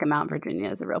if Knock 'Em Out, Virginia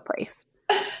is a real place.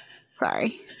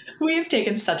 Sorry. We have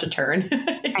taken such a turn.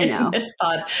 I know. It's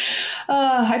pod.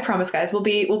 I promise, guys, we'll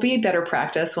be better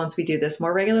practice once we do this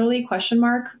more regularly, ?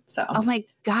 So. Oh my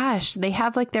gosh. They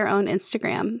have their own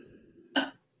Instagram.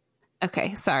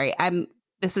 Okay. Sorry.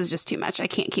 This is just too much. I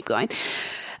can't keep going.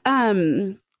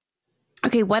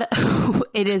 Okay, what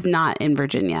it is not in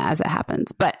Virginia as it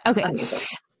happens, but okay.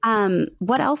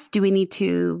 What else do we need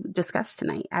to discuss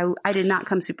tonight? I did not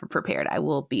come super prepared. I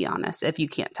will be honest, if you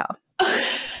can't tell.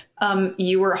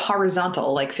 You were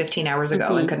horizontal 15 hours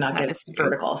ago and could not get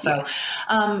vertical. So,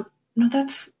 no,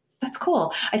 that's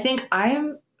cool. I think I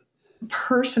am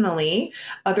personally,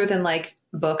 other than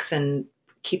books and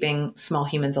keeping small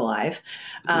humans alive,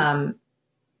 kind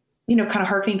of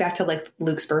harkening back to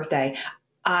Luke's birthday,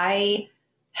 I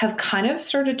have kind of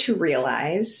started to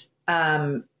realize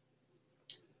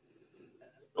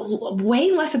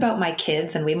way less about my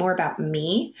kids and way more about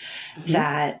me,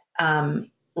 that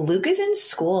Luke is in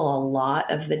school a lot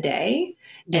of the day,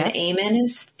 and Eamon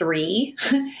is 3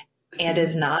 and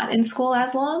is not in school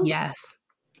as long. Yes.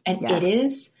 And it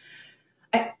is,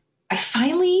 I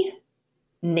finally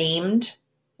named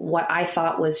what I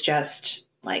thought was just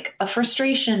a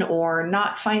frustration or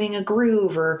not finding a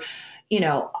groove or,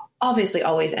 obviously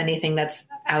always anything that's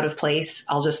out of place,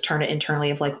 I'll just turn it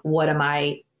internally of like, what am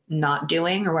I not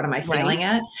doing or what am I failing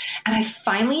at? And I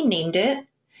finally named it.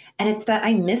 And it's that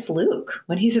I miss Luke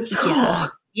when he's at school.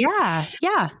 Yeah.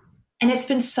 Yeah. And it's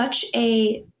been such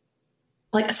a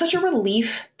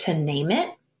relief to name it.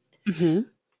 Mm-hmm.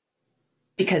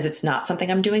 Because it's not something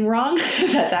I'm doing wrong.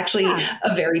 That's actually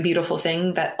a very beautiful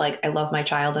thing that like, I love my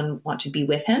child and want to be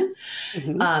with him.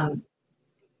 Mm-hmm.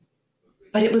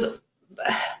 But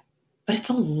it's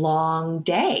a long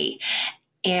day.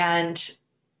 And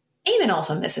Eamon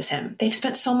also misses him. They've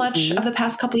spent so much of the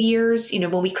past couple of years,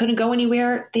 when we couldn't go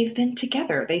anywhere, they've been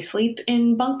together. They sleep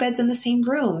in bunk beds in the same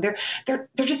room. They're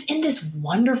just in this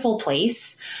wonderful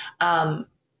place, where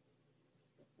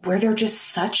they're just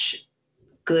such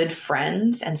good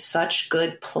friends and such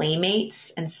good playmates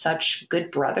and such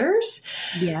good brothers.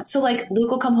 Yeah. So like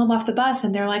Luke will come home off the bus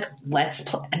and they're like, let's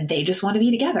play. And they just want to be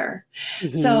together.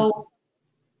 Mm-hmm. So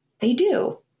they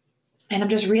do. And I'm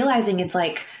just realizing it's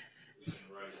like,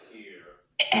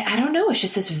 I don't know. It's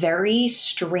just this very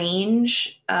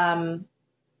strange,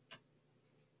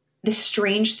 this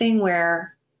strange thing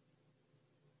where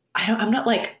I'm not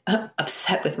like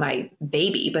upset with my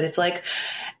baby, but it's like,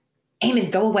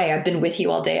 Eamon, go away. I've been with you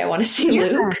all day. I want to see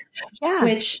Luke,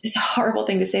 which is a horrible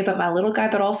thing to say about my little guy,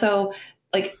 but also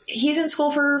like he's in school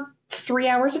for 3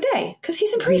 hours a day because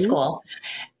he's in preschool.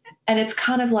 And it's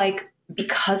kind of like,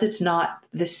 because it's not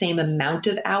the same amount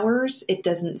of hours, it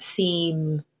doesn't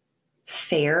seem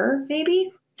fair,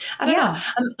 maybe. I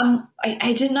don't know.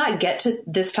 I did not get to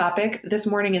this topic this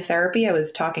morning in therapy. I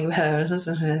was talking about,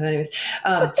 anyways,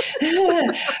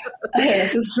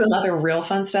 this is some other real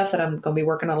fun stuff that I'm going to be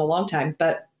working on a long time.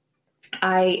 But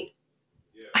I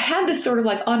had this sort of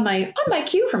like on my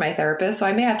queue for my therapist. So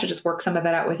I may have to just work some of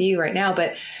that out with you right now.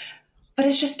 But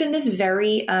it's just been this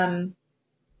very, like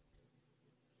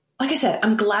I said,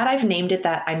 I'm glad I've named it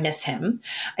that I miss him.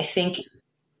 I think,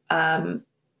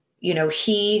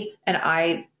 he and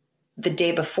I, the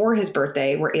day before his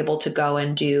birthday, were able to go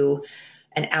and do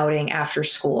an outing after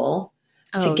school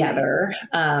together.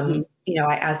 Nice.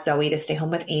 I asked Zoe to stay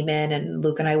home with Eamon, and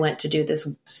Luke and I went to do this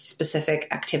specific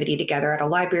activity together at a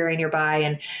library nearby.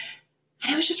 And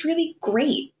it was just really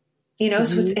great, so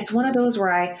it's one of those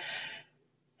where I,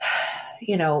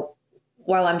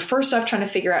 while I'm first off trying to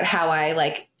figure out how I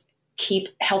like keep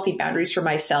healthy boundaries for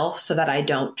myself so that I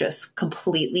don't just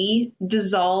completely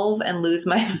dissolve and lose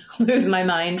my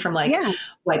mind from like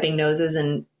wiping noses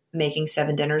and making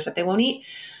 7 dinners that they won't eat.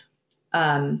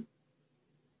 I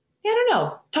don't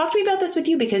know. Talk to me about this with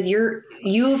you, because you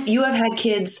have had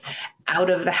kids out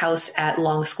of the house at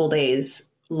long school days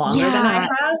longer than I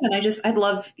have. And I'd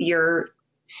love your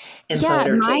input.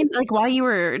 Yeah, mine, like while you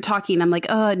were talking, I'm like,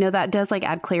 oh no, that does like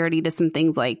add clarity to some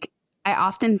things. Like I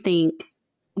often think,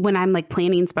 when I'm like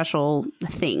planning special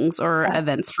things or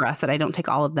events for us that I don't take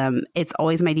all of them, it's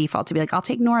always my default to be like, I'll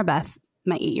take Nora Beth,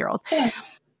 my 8-year-old.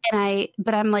 Yeah.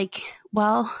 But I'm like,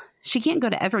 well, she can't go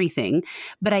to everything,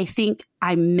 but I think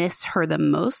I miss her the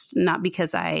most, not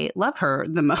because I love her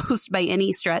the most by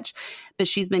any stretch, but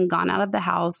she's been gone out of the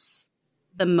house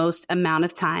the most amount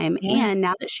of time. Yeah. And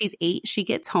now that she's 8, she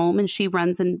gets home and she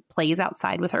runs and plays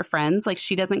outside with her friends. Like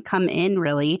she doesn't come in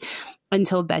really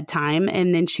until bedtime.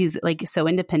 And then she's like so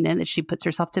independent that she puts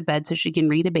herself to bed so she can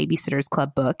read a Babysitter's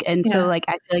Club book. And so like,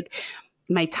 I feel like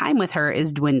my time with her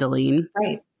is dwindling.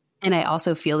 Right. And I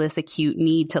also feel this acute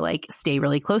need to like stay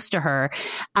really close to her.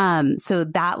 So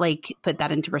that like put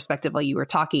that into perspective while you were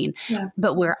talking. Yeah.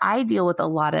 But where I deal with a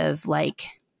lot of like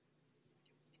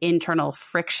internal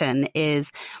friction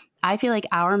is I feel like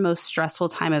our most stressful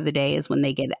time of the day is when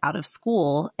they get out of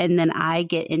school. And then I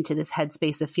get into this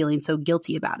headspace of feeling so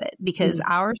guilty about it because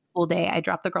our school day, I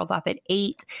drop the girls off at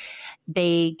 8.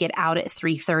 They get out at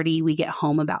 3:30. We get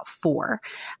home about 4.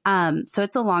 So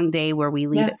it's a long day where we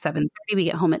leave at 7:30. We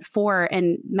get home at 4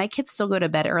 and my kids still go to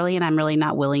bed early. And I'm really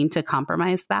not willing to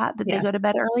compromise that they go to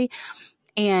bed early.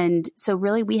 And so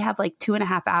really we have like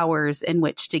 2.5 hours in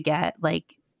which to get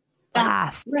like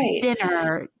bath,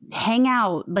 dinner, hang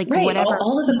out, like whatever.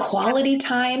 All of the quality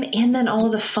time and then all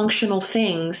of the functional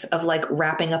things of like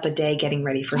wrapping up a day, getting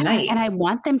ready for night. And I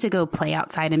want them to go play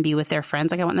outside and be with their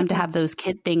friends. Like I want them to have those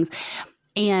kid things.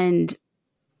 And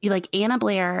like Anna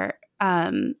Blair,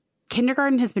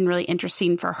 kindergarten has been really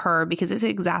interesting for her because it's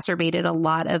exacerbated a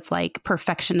lot of like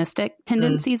perfectionistic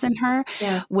tendencies in her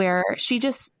where she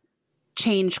just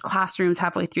changed classrooms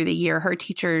halfway through the year. Her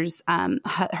teachers,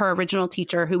 her original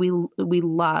teacher who we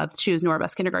loved, she was Nora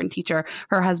Beth's kindergarten teacher.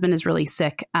 Her husband is really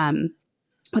sick.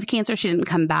 with cancer. She didn't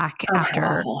come back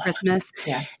after Christmas.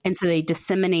 Yeah. And so they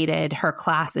disseminated her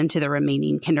class into the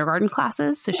remaining kindergarten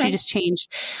classes. So she just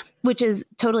changed, which is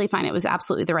totally fine. It was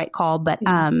absolutely the right call. But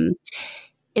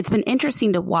it's been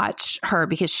interesting to watch her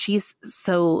because she's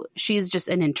just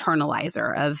an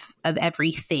internalizer of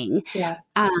everything. Yeah.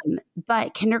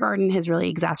 But kindergarten has really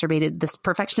exacerbated this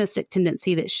perfectionistic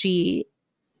tendency that she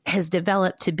has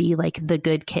developed to be like the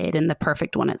good kid and the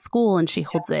perfect one at school. And she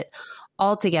holds it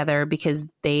all together because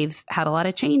they've had a lot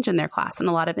of change in their class and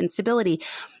a lot of instability.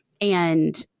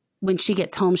 And when she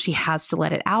gets home, she has to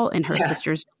let it out, and her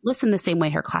sisters listen the same way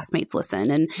her classmates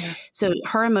listen. And so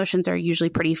her emotions are usually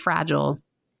pretty fragile.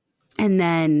 And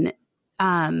then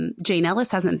Jane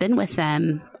Ellis hasn't been with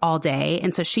them all day.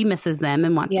 And so she misses them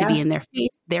and wants to be in their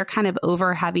face. They're kind of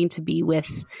over having to be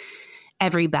with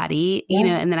everybody, you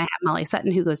know, and then I have Molly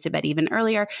Sutton who goes to bed even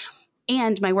earlier.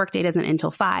 And my work day doesn't end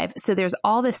until 5. So there's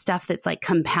all this stuff that's like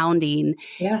compounding.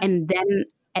 Yeah. And then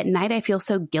at night, I feel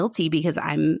so guilty because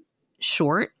I'm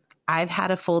short. I've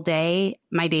had a full day.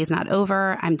 My day's not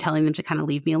over. I'm telling them to kind of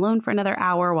leave me alone for another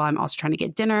hour while I'm also trying to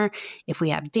get dinner. If we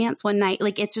have dance one night,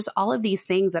 like it's just all of these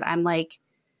things that I'm like,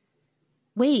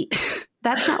 wait,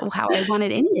 that's not how I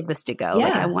wanted any of this to go.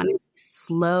 Like I wanted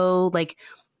slow, like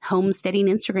homesteading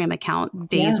Instagram account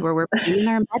days where we're painting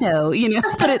our meadow, you know,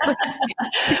 but it's like,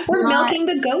 we're milking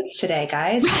the goats today,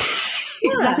 guys.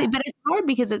 Exactly. But it's hard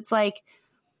because it's like,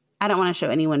 I don't want to show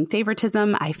anyone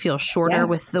favoritism. I feel shorter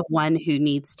with the one who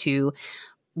needs to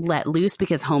let loose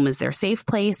because home is their safe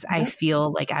place. I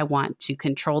feel like I want to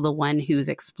control the one who's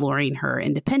exploring her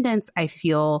independence. I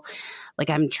feel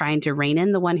like I'm trying to rein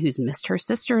in the one who's missed her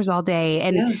sisters all day.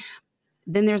 And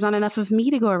then there's not enough of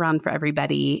me to go around for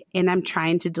everybody. And I'm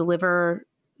trying to deliver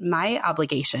my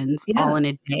obligations all in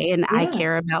a day. And I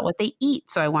care about what they eat.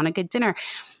 So I want a good dinner.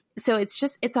 So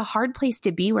it's a hard place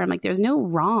to be where I'm like, there's no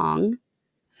wrong,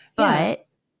 but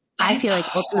I feel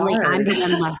like ultimately I'm the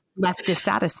one left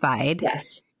dissatisfied.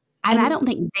 Yes. And I don't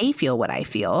think they feel what I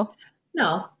feel.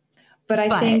 No, but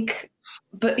I think,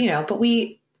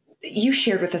 you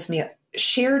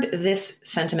shared this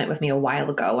sentiment with me a while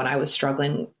ago when I was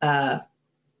struggling,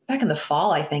 back in the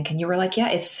fall, I think. And you were like, yeah,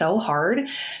 it's so hard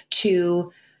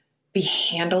to be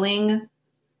handling,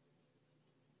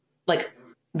 like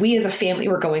we as a family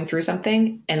were going through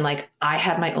something and like I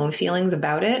had my own feelings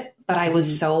about it, but I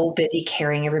was so busy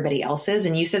carrying everybody else's.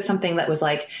 And you said something that was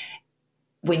like,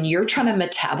 when you're trying to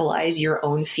metabolize your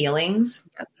own feelings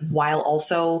while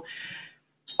also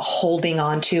holding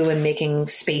on to and making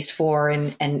space for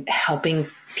and helping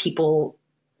people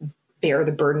bear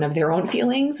the burden of their own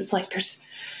feelings, it's like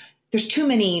there's too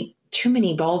many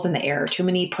balls in the air, too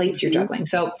many plates you're juggling.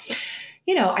 So,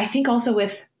 I think also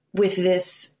with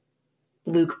this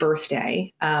Luke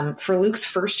birthday, for Luke's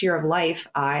first year of life,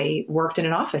 I worked in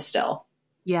an office still.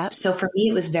 Yeah. So for me,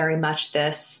 it was very much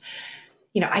this,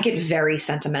 I get very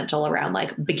sentimental around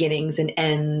like beginnings and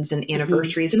ends and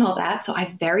anniversaries and all that. So I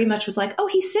very much was like, oh,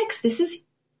 he's 6. This is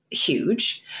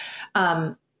huge.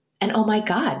 And oh my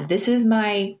God, this is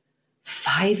my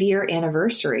 5-year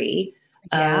anniversary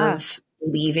of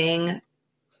leaving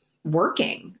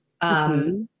working.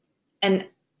 And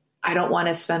I don't want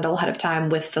to spend a lot of time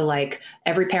with the, like,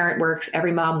 every parent works,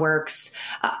 every mom works.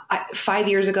 5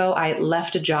 years ago, I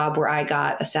left a job where I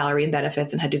got a salary and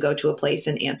benefits and had to go to a place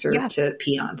and answer to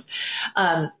peons.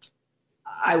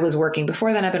 I was working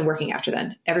before then. I've been working after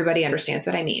then. Everybody understands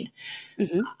what I mean.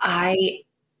 I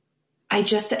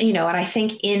just, and I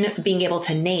think in being able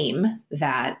to name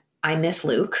that I miss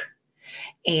Luke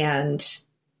and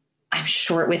I'm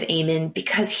short with Eamon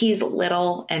because he's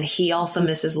little and he also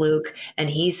misses Luke and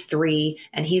he's 3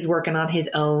 and he's working on his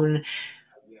own,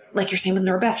 like you're saying with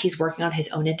Norbeth, he's working on his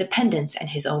own independence and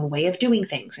his own way of doing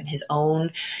things and his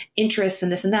own interests and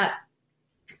this and that.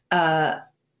 But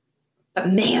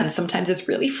man, sometimes it's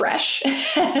really fresh.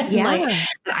 Like,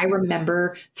 I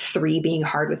remember 3 being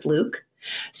hard with Luke.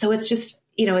 So it's just,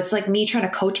 it's like me trying to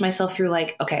coach myself through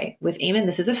like, okay, with Eamon,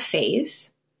 this is a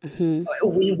phase.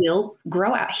 We will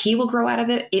grow out. He will grow out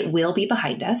of it. It will be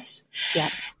behind us. Yeah.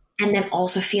 And then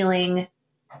also feeling,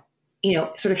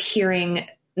 sort of hearing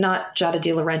not Giada De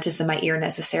Laurentiis in my ear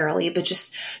necessarily, but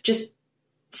just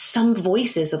some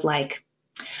voices of like,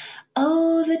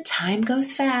 oh, the time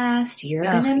goes fast. You're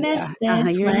going to miss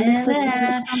this. You're gonna miss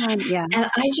this. Yeah. And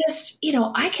I just,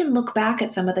 I can look back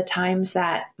at some of the times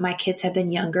that my kids have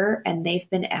been younger and they've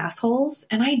been assholes.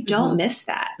 And I don't miss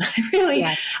that.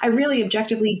 I really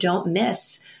objectively don't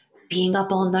miss being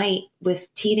up all night with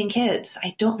teething kids.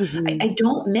 I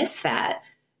don't miss that.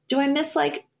 Do I miss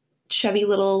like chubby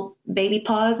little baby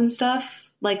paws and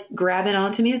stuff, like grabbing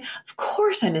onto me? Of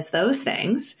course I miss those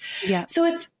things. Yeah. So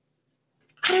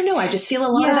I don't know. I just feel a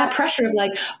lot of that pressure of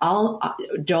like,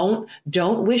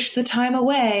 don't wish the time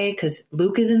away because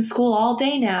Luke is in school all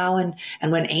day now.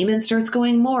 And when Eamon starts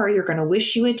going more, you're going to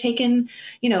wish you had taken,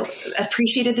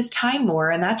 appreciated this time more.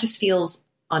 And that just feels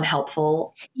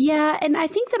unhelpful. Yeah. And I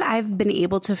think that I've been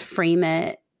able to frame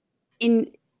it in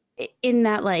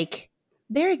that, like,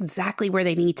 they're exactly where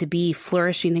they need to be,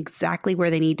 flourishing exactly where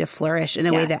they need to flourish in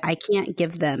a way that I can't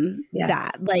give them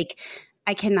that. Like,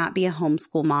 I cannot be a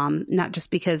homeschool mom, not just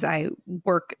because I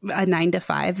work a 9 to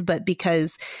 5, but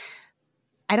because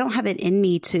I don't have it in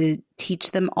me to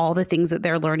teach them all the things that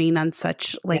they're learning on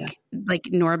such like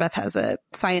Norabeth has a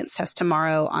science test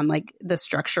tomorrow on like the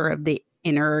structure of the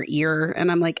inner ear.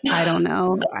 And I'm like, I don't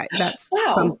know. That's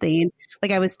something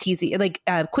like I was teasing, like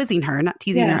quizzing her, not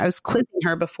teasing her. I was quizzing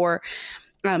her before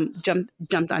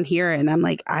jumped on here, and I'm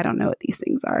like, I don't know what these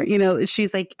things are.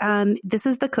 She's like, this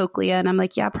is the cochlea, and I'm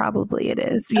like, yeah, probably it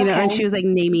is. You know, and she was like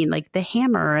naming like the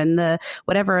hammer and the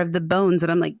whatever of the bones,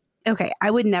 and I'm like, okay,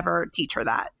 I would never teach her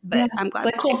that, but I'm glad.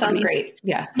 Like, cool, sounds great.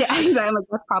 Yeah, exactly. I'm like,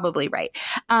 that's probably right.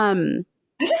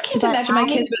 I just can't imagine my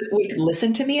kids would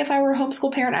listen to me if I were a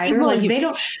homeschool parent either. Well, like they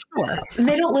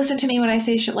don't listen to me when I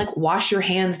say shit like wash your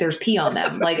hands, there's pee on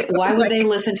them. Like why would they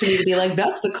listen to me to be like,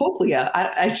 that's the cochlea?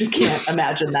 I just can't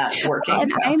imagine that working.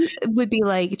 And I would be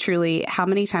like, truly, how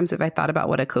many times have I thought about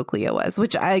what a cochlea was?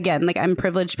 Which again, like I'm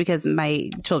privileged because my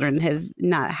children have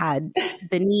not had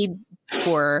the need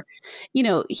for,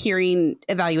 hearing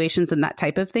evaluations and that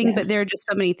type of thing. Yes. But there are just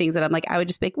so many things that I'm like, I would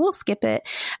just be like, we'll skip it.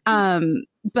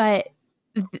 But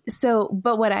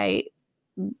what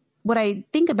I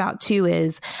think about too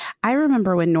is I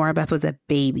remember when Norabeth was a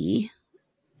baby,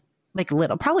 like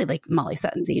little, probably like Molly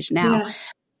Sutton's age now. Yeah.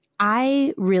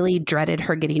 I really dreaded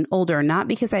her getting older, not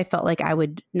because I felt like I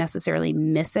would necessarily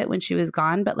miss it when she was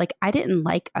gone, but like I didn't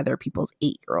like other people's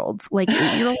 8-year-olds. Like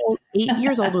 8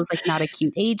 years old was like not a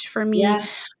cute age for me. Yeah.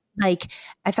 Like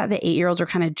I thought the 8-year-olds were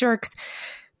kind of jerks.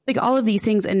 Like all of these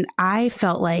things. And I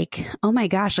felt like, oh my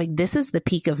gosh, like this is the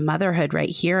peak of motherhood right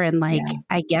here. And like,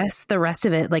 I guess the rest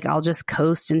of it, like I'll just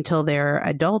coast until they're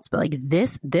adults. But like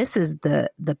this is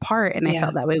the part. And I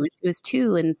felt that way when she was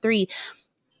 2 and 3.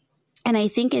 And I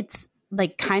think it's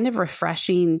like kind of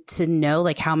refreshing to know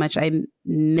like how much I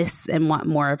miss and want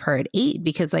more of her at 8,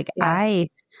 because like I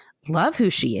love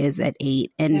who she is at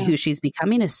 8 and who she's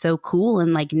becoming is so cool.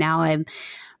 And like now I'm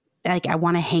like, I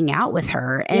want to hang out with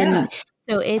her. And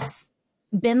so it's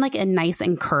been like a nice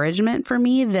encouragement for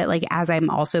me that like, as I'm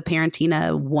also parenting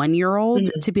a 1-year-old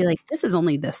to be like, this is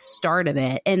only the start of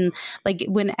it. And like,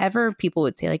 whenever people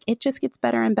would say like, it just gets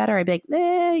better and better, I'd be like,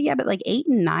 yeah, but like 8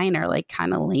 and 9 are like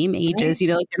kind of lame ages, like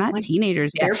they're not like,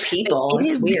 teenagers yet. They're people.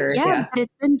 It's weird. Yeah. But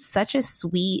it's been such a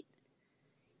sweet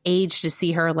age to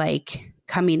see her like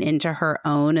coming into her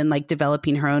own and like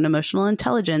developing her own emotional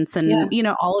intelligence and,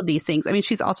 all of these things. I mean,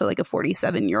 she's also like a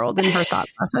 47-year-old in her thought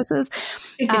processes.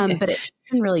 But it's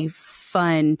been really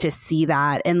fun to see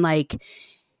that. And like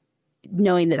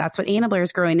knowing that that's what Anna Blair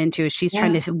is growing into is she's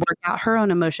trying to work out her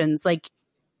own emotions. Like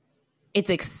it's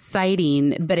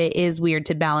exciting, but it is weird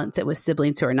to balance it with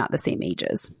siblings who are not the same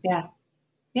ages. Yeah.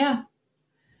 Yeah.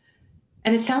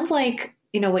 And it sounds like,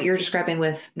 what you're describing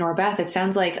with Norabeth, it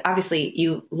sounds like obviously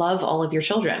you love all of your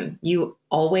children. You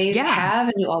always have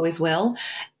and you always will.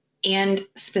 And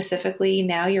specifically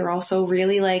now you're also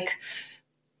really like,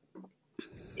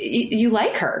 you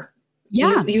like her.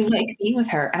 Yeah. You like being with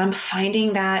her. And I'm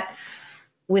finding that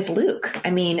with Luke.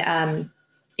 I mean,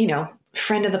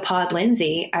 friend of the pod,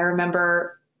 Lindsay, I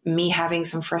remember me having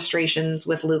some frustrations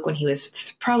with Luke when he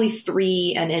was probably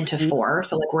 3 and into 4.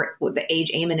 So like we're the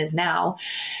age Eamon is now.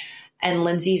 And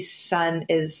Lindsay's son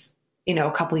is,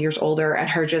 a couple years older, and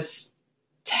her just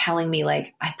telling me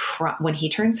like, when he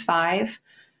turns 5,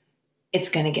 it's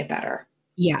going to get better.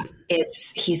 Yeah.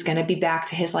 He's going to be back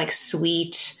to his like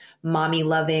sweet, mommy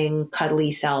loving,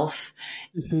 cuddly self.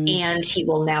 Mm-hmm. And he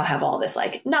will now have all this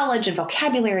like knowledge and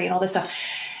vocabulary and all this stuff.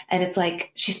 And it's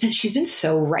like, she's been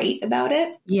so right about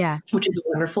it. Yeah. Which is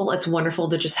wonderful. It's wonderful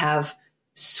to just have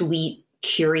sweet,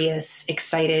 curious,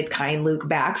 excited, kind Luke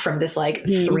back from this like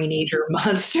 3-nager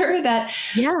monster that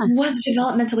was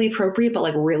developmentally appropriate, but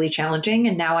like really challenging.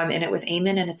 And now I'm in it with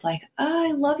Eamon, and it's like,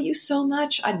 I love you so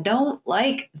much. I don't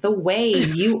like the way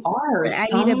you are.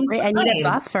 I need a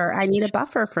buffer. I need a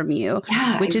buffer from you,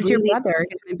 which is your brother.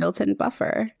 He's my built-in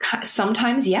buffer.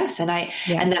 Sometimes, yes. And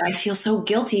and then I feel so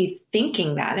guilty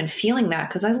thinking that and feeling that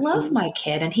because I love my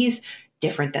kid and he's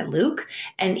different than Luke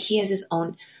and he has his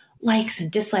own likes and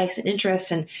dislikes and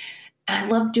interests. And I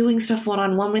love doing stuff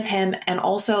one-on-one with him and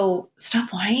also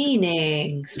stop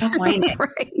whining. Right. Stop whining.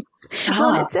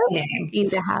 It's so easy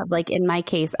to have, like in my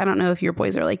case, I don't know if your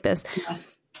boys are like this. Yeah.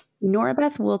 Nora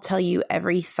Beth will tell you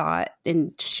every thought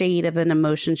and shade of an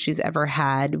emotion she's ever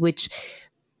had, which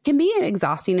can be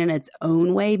exhausting in its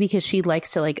own way because she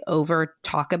likes to like over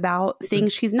talk about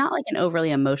things. She's not like an overly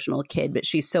emotional kid, but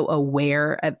she's so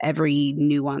aware of every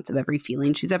nuance of every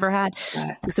feeling she's ever had.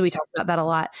 Right. So we talk about that a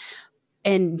lot.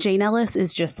 And Jane Ellis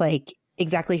is just like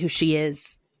exactly who she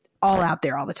is, all out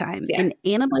there all the time. Yeah. And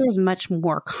Anna Blair is much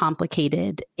more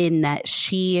complicated in that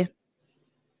she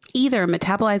either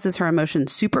metabolizes her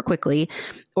emotions super quickly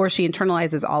or she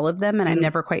internalizes all of them. And I'm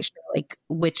never quite sure like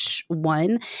which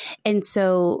one. And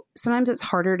so sometimes it's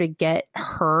harder to get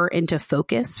her into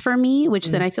focus for me, which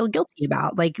then I feel guilty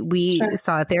about. Like we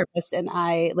saw a therapist and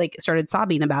I like started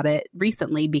sobbing about it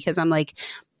recently because I'm like,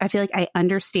 I feel like I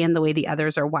understand the way the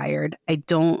others are wired. I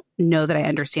don't know that I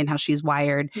understand how she's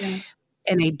wired. Yeah.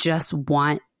 And I just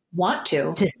want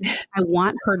to. I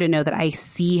want her to know that I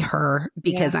see her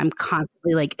because I'm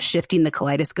constantly like shifting the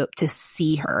kaleidoscope to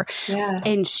see her. Yeah.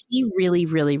 And she really,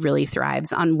 really, really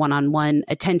thrives on one-on-one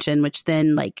attention, which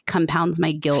then like compounds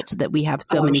my guilt that we have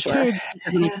so many kids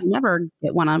because like, we never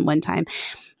get one-on-one time.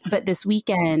 But this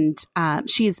weekend,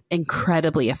 she's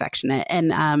incredibly affectionate.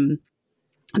 And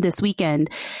this weekend,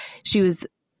 she was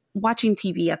watching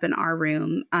TV up in our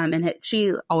room and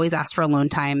she always asks for alone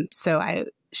time. So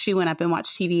she went up and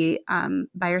watched TV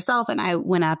by herself. And I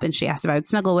went up and she asked if I would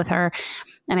snuggle with her.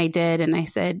 And I did. And I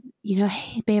said,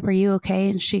 hey, babe, are you okay?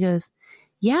 And she goes,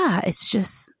 yeah, it's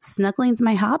just snuggling's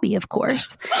my hobby, of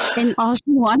course. And all she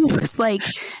wanted was like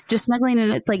just snuggling.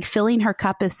 And it's like filling her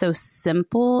cup is so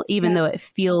simple, even though it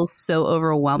feels so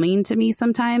overwhelming to me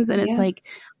sometimes. And it's like,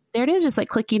 there it is, just like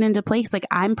clicking into place. Like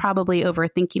I'm probably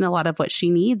overthinking a lot of what she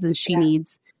needs and she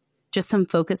needs just some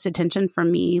focused attention from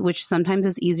me, which sometimes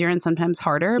is easier and sometimes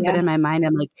harder. Yeah. But in my mind,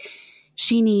 I'm like,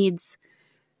 she needs,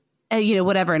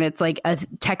 whatever. And it's like a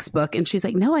textbook. And she's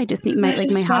like, no, I just need my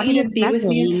hobby to be with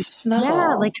me and snuggle.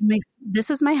 Yeah. Like this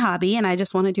is my hobby and I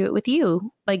just want to do it with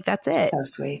you. Like, that's it. So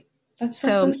sweet. That's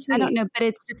so sweet. I don't know, but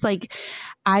it's just like,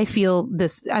 I feel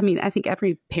this, I mean, I think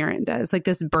every parent does like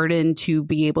this burden to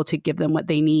be able to give them what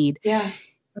they need. Yeah.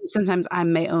 Sometimes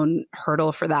I'm my own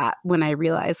hurdle for that when I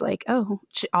realize like, oh,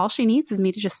 all she needs is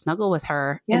me to just snuggle with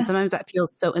her. Yeah. And sometimes that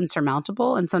feels so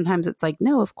insurmountable. And sometimes it's like,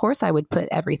 no, of course I would put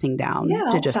everything down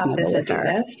to just snuggle with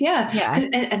her. Yeah. Yeah.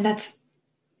 And that's,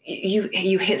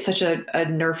 you hit such a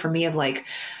nerve for me of like,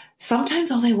 sometimes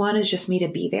all they want is just me to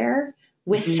be there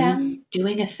with them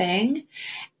doing a thing.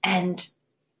 And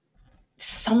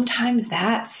sometimes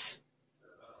that's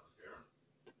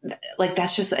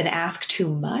just an ask too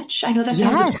much. I know that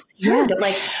sounds absurd, but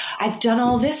like, I've done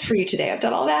all this for you today. I've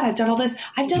done all that. I've done all this.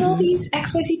 I've done all these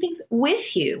XYZ things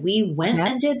with you. We went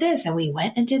and did this and we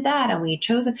went and did that and we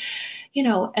chose it,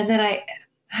 and then I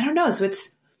don't know. So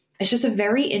it's just a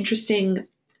very interesting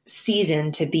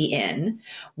season to be in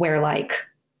where like,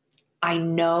 I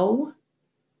know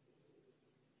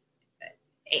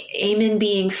Eamon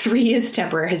being 3 is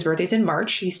temporary. His birthday's in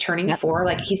March. He's turning 4.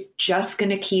 Like he's just going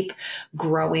to keep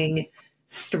growing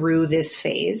through this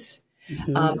phase.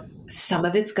 Mm-hmm. Some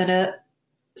of it's going to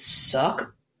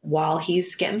suck while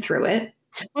he's getting through it.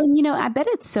 Well, I bet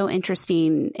it's so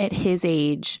interesting at his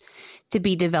age to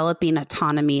be developing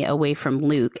autonomy away from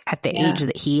Luke at the age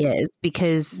that he is,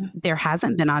 because there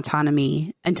hasn't been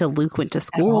autonomy until Luke went to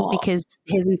school because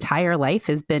his entire life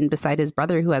has been beside his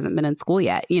brother who hasn't been in school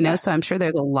yet, So I'm sure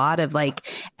there's a lot of like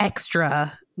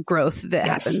extra growth that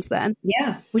happens then.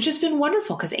 Yeah. Which has been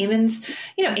wonderful because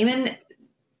Eamon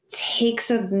takes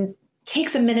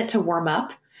a minute to warm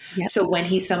up. Yep. So when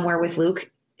he's somewhere with Luke,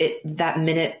 that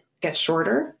minute gets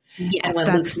shorter. Yes, and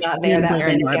when Luke's not there, that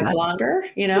minute gets longer,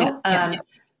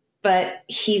 but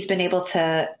he's been able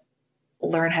to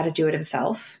learn how to do it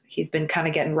himself. He's been kind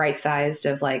of getting right sized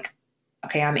of like,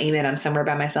 okay, I'm Eamon. I'm somewhere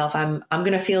by myself. I'm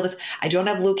going to feel this. I don't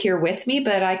have Luke here with me,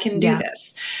 but I can do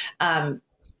this. But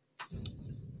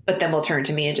then we'll turn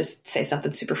to me and just say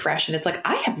something super fresh. And it's like,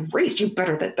 I have raised you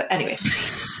better than, but anyways,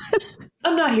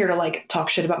 I'm not here to like talk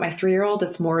shit about my 3-year-old.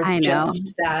 It's more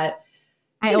just that,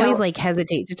 I always like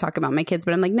hesitate to talk about my kids,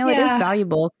 but I'm like, no, it is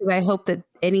valuable because I hope that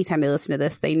anytime they listen to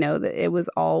this, they know that it was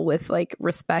all with like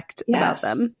respect about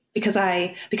them. Because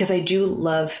I do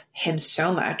love him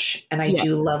so much and I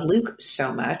do love Luke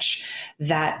so much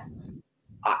that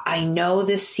I know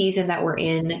this season that we're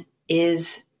in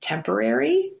is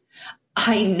temporary.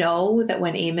 I know that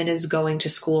when Eamon is going to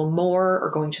school more or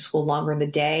going to school longer in the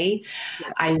day,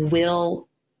 I will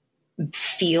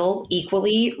feel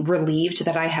equally relieved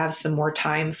that I have some more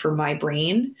time for my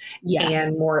brain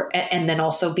and then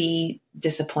also be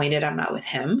disappointed I'm not with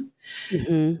him.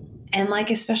 Mm-hmm. And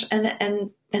like, especially, and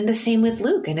the same with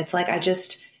Luke. And it's like,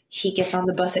 he gets on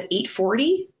the bus at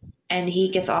 8:40 and he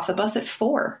gets off the bus at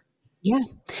 4. Yeah.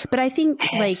 But I think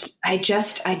like, I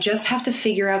just have to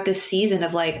figure out this season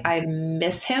of like, I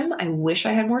miss him. I wish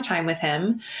I had more time with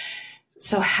him.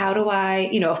 So how do I,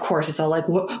 of course it's all like,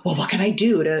 what can I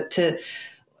do to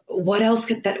what else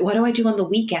what do I do on the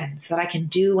weekends that I can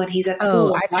do when he's at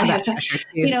school? I have time,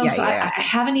 I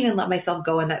haven't even let myself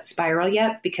go in that spiral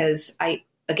yet, because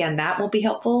that won't be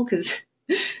helpful, because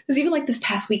even like this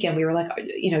past weekend, we were like,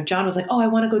 John was like, oh, I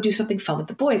want to go do something fun with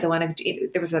the boys. There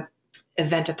was a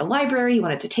event at the library. He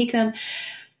wanted to take them.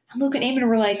 And Luke and Eamon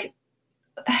were like,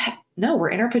 what the heck? No, we're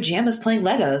in our pajamas playing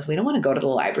Legos. We don't want to go to the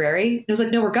library. And it was like,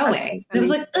 no, we're going. And it was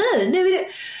like, no, we didn't.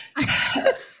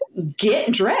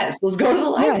 Get dressed. Let's go to the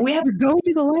library. Yeah, we have to go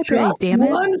to the library. Damn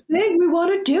it! One thing we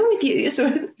want to do with you.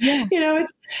 So, I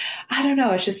don't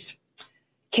know. It's just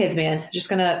kids, man. Just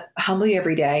gonna humble you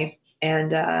every day.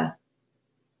 And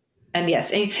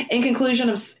yes, in conclusion,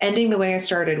 I'm ending the way I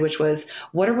started, which was,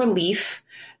 what a relief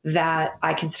that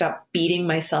I can stop beating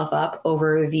myself up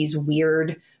over these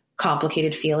weird,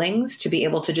 complicated feelings, to be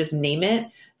able to just name it.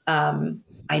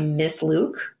 I miss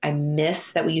Luke. I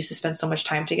miss that we used to spend so much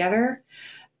time together.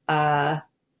 And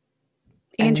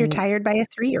you're tired by a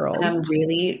 3-year-old. And I'm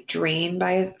really drained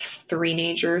by a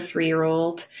teenager,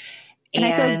 3-year-old. And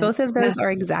I feel like both of those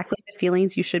are exactly the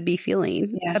feelings you should be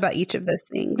feeling about each of those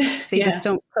things. They just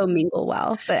don't commingle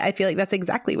well. But I feel like that's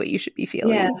exactly what you should be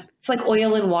feeling. Yeah. It's like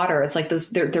oil and water. It's like those,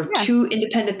 they're two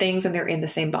independent things, and they're in the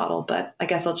same bottle. But I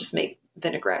guess I'll just make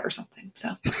vinaigrette or something.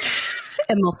 So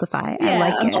emulsify. I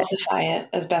like emulsify it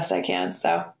as best I can.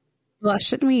 So. Well,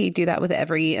 shouldn't we do that with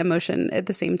every emotion at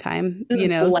the same time?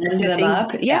 Blend them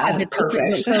up. Yeah, the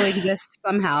perfect. Don't coexist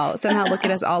somehow. Somehow look at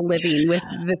us all living with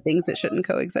the things that shouldn't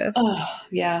coexist. Oh,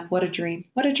 yeah. What a dream.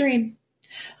 What a dream.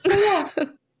 So, yeah.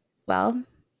 Well,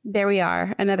 there we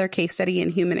are. Another case study in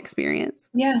human experience.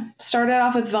 Yeah. Started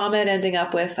off with vomit, ending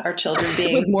up with our children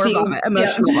being vomit,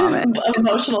 emotional vomit.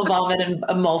 Emotional vomit, and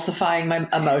emulsifying my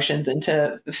emotions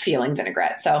into feeling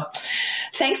vinaigrette. So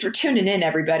thanks for tuning in,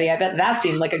 everybody. I bet that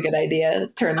seemed like a good idea to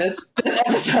turn this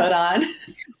episode on.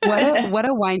 What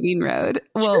a winding road.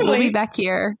 Well, we'll be back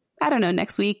here, I don't know,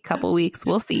 next week, couple weeks.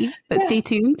 We'll see. But stay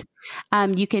tuned.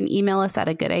 You can email us at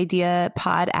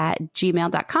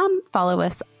agoodideapod@gmail.com. Follow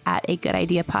us at A Good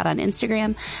Idea Pod on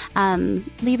Instagram.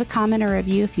 Leave a comment or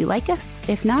review if you like us.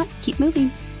 If not, keep moving.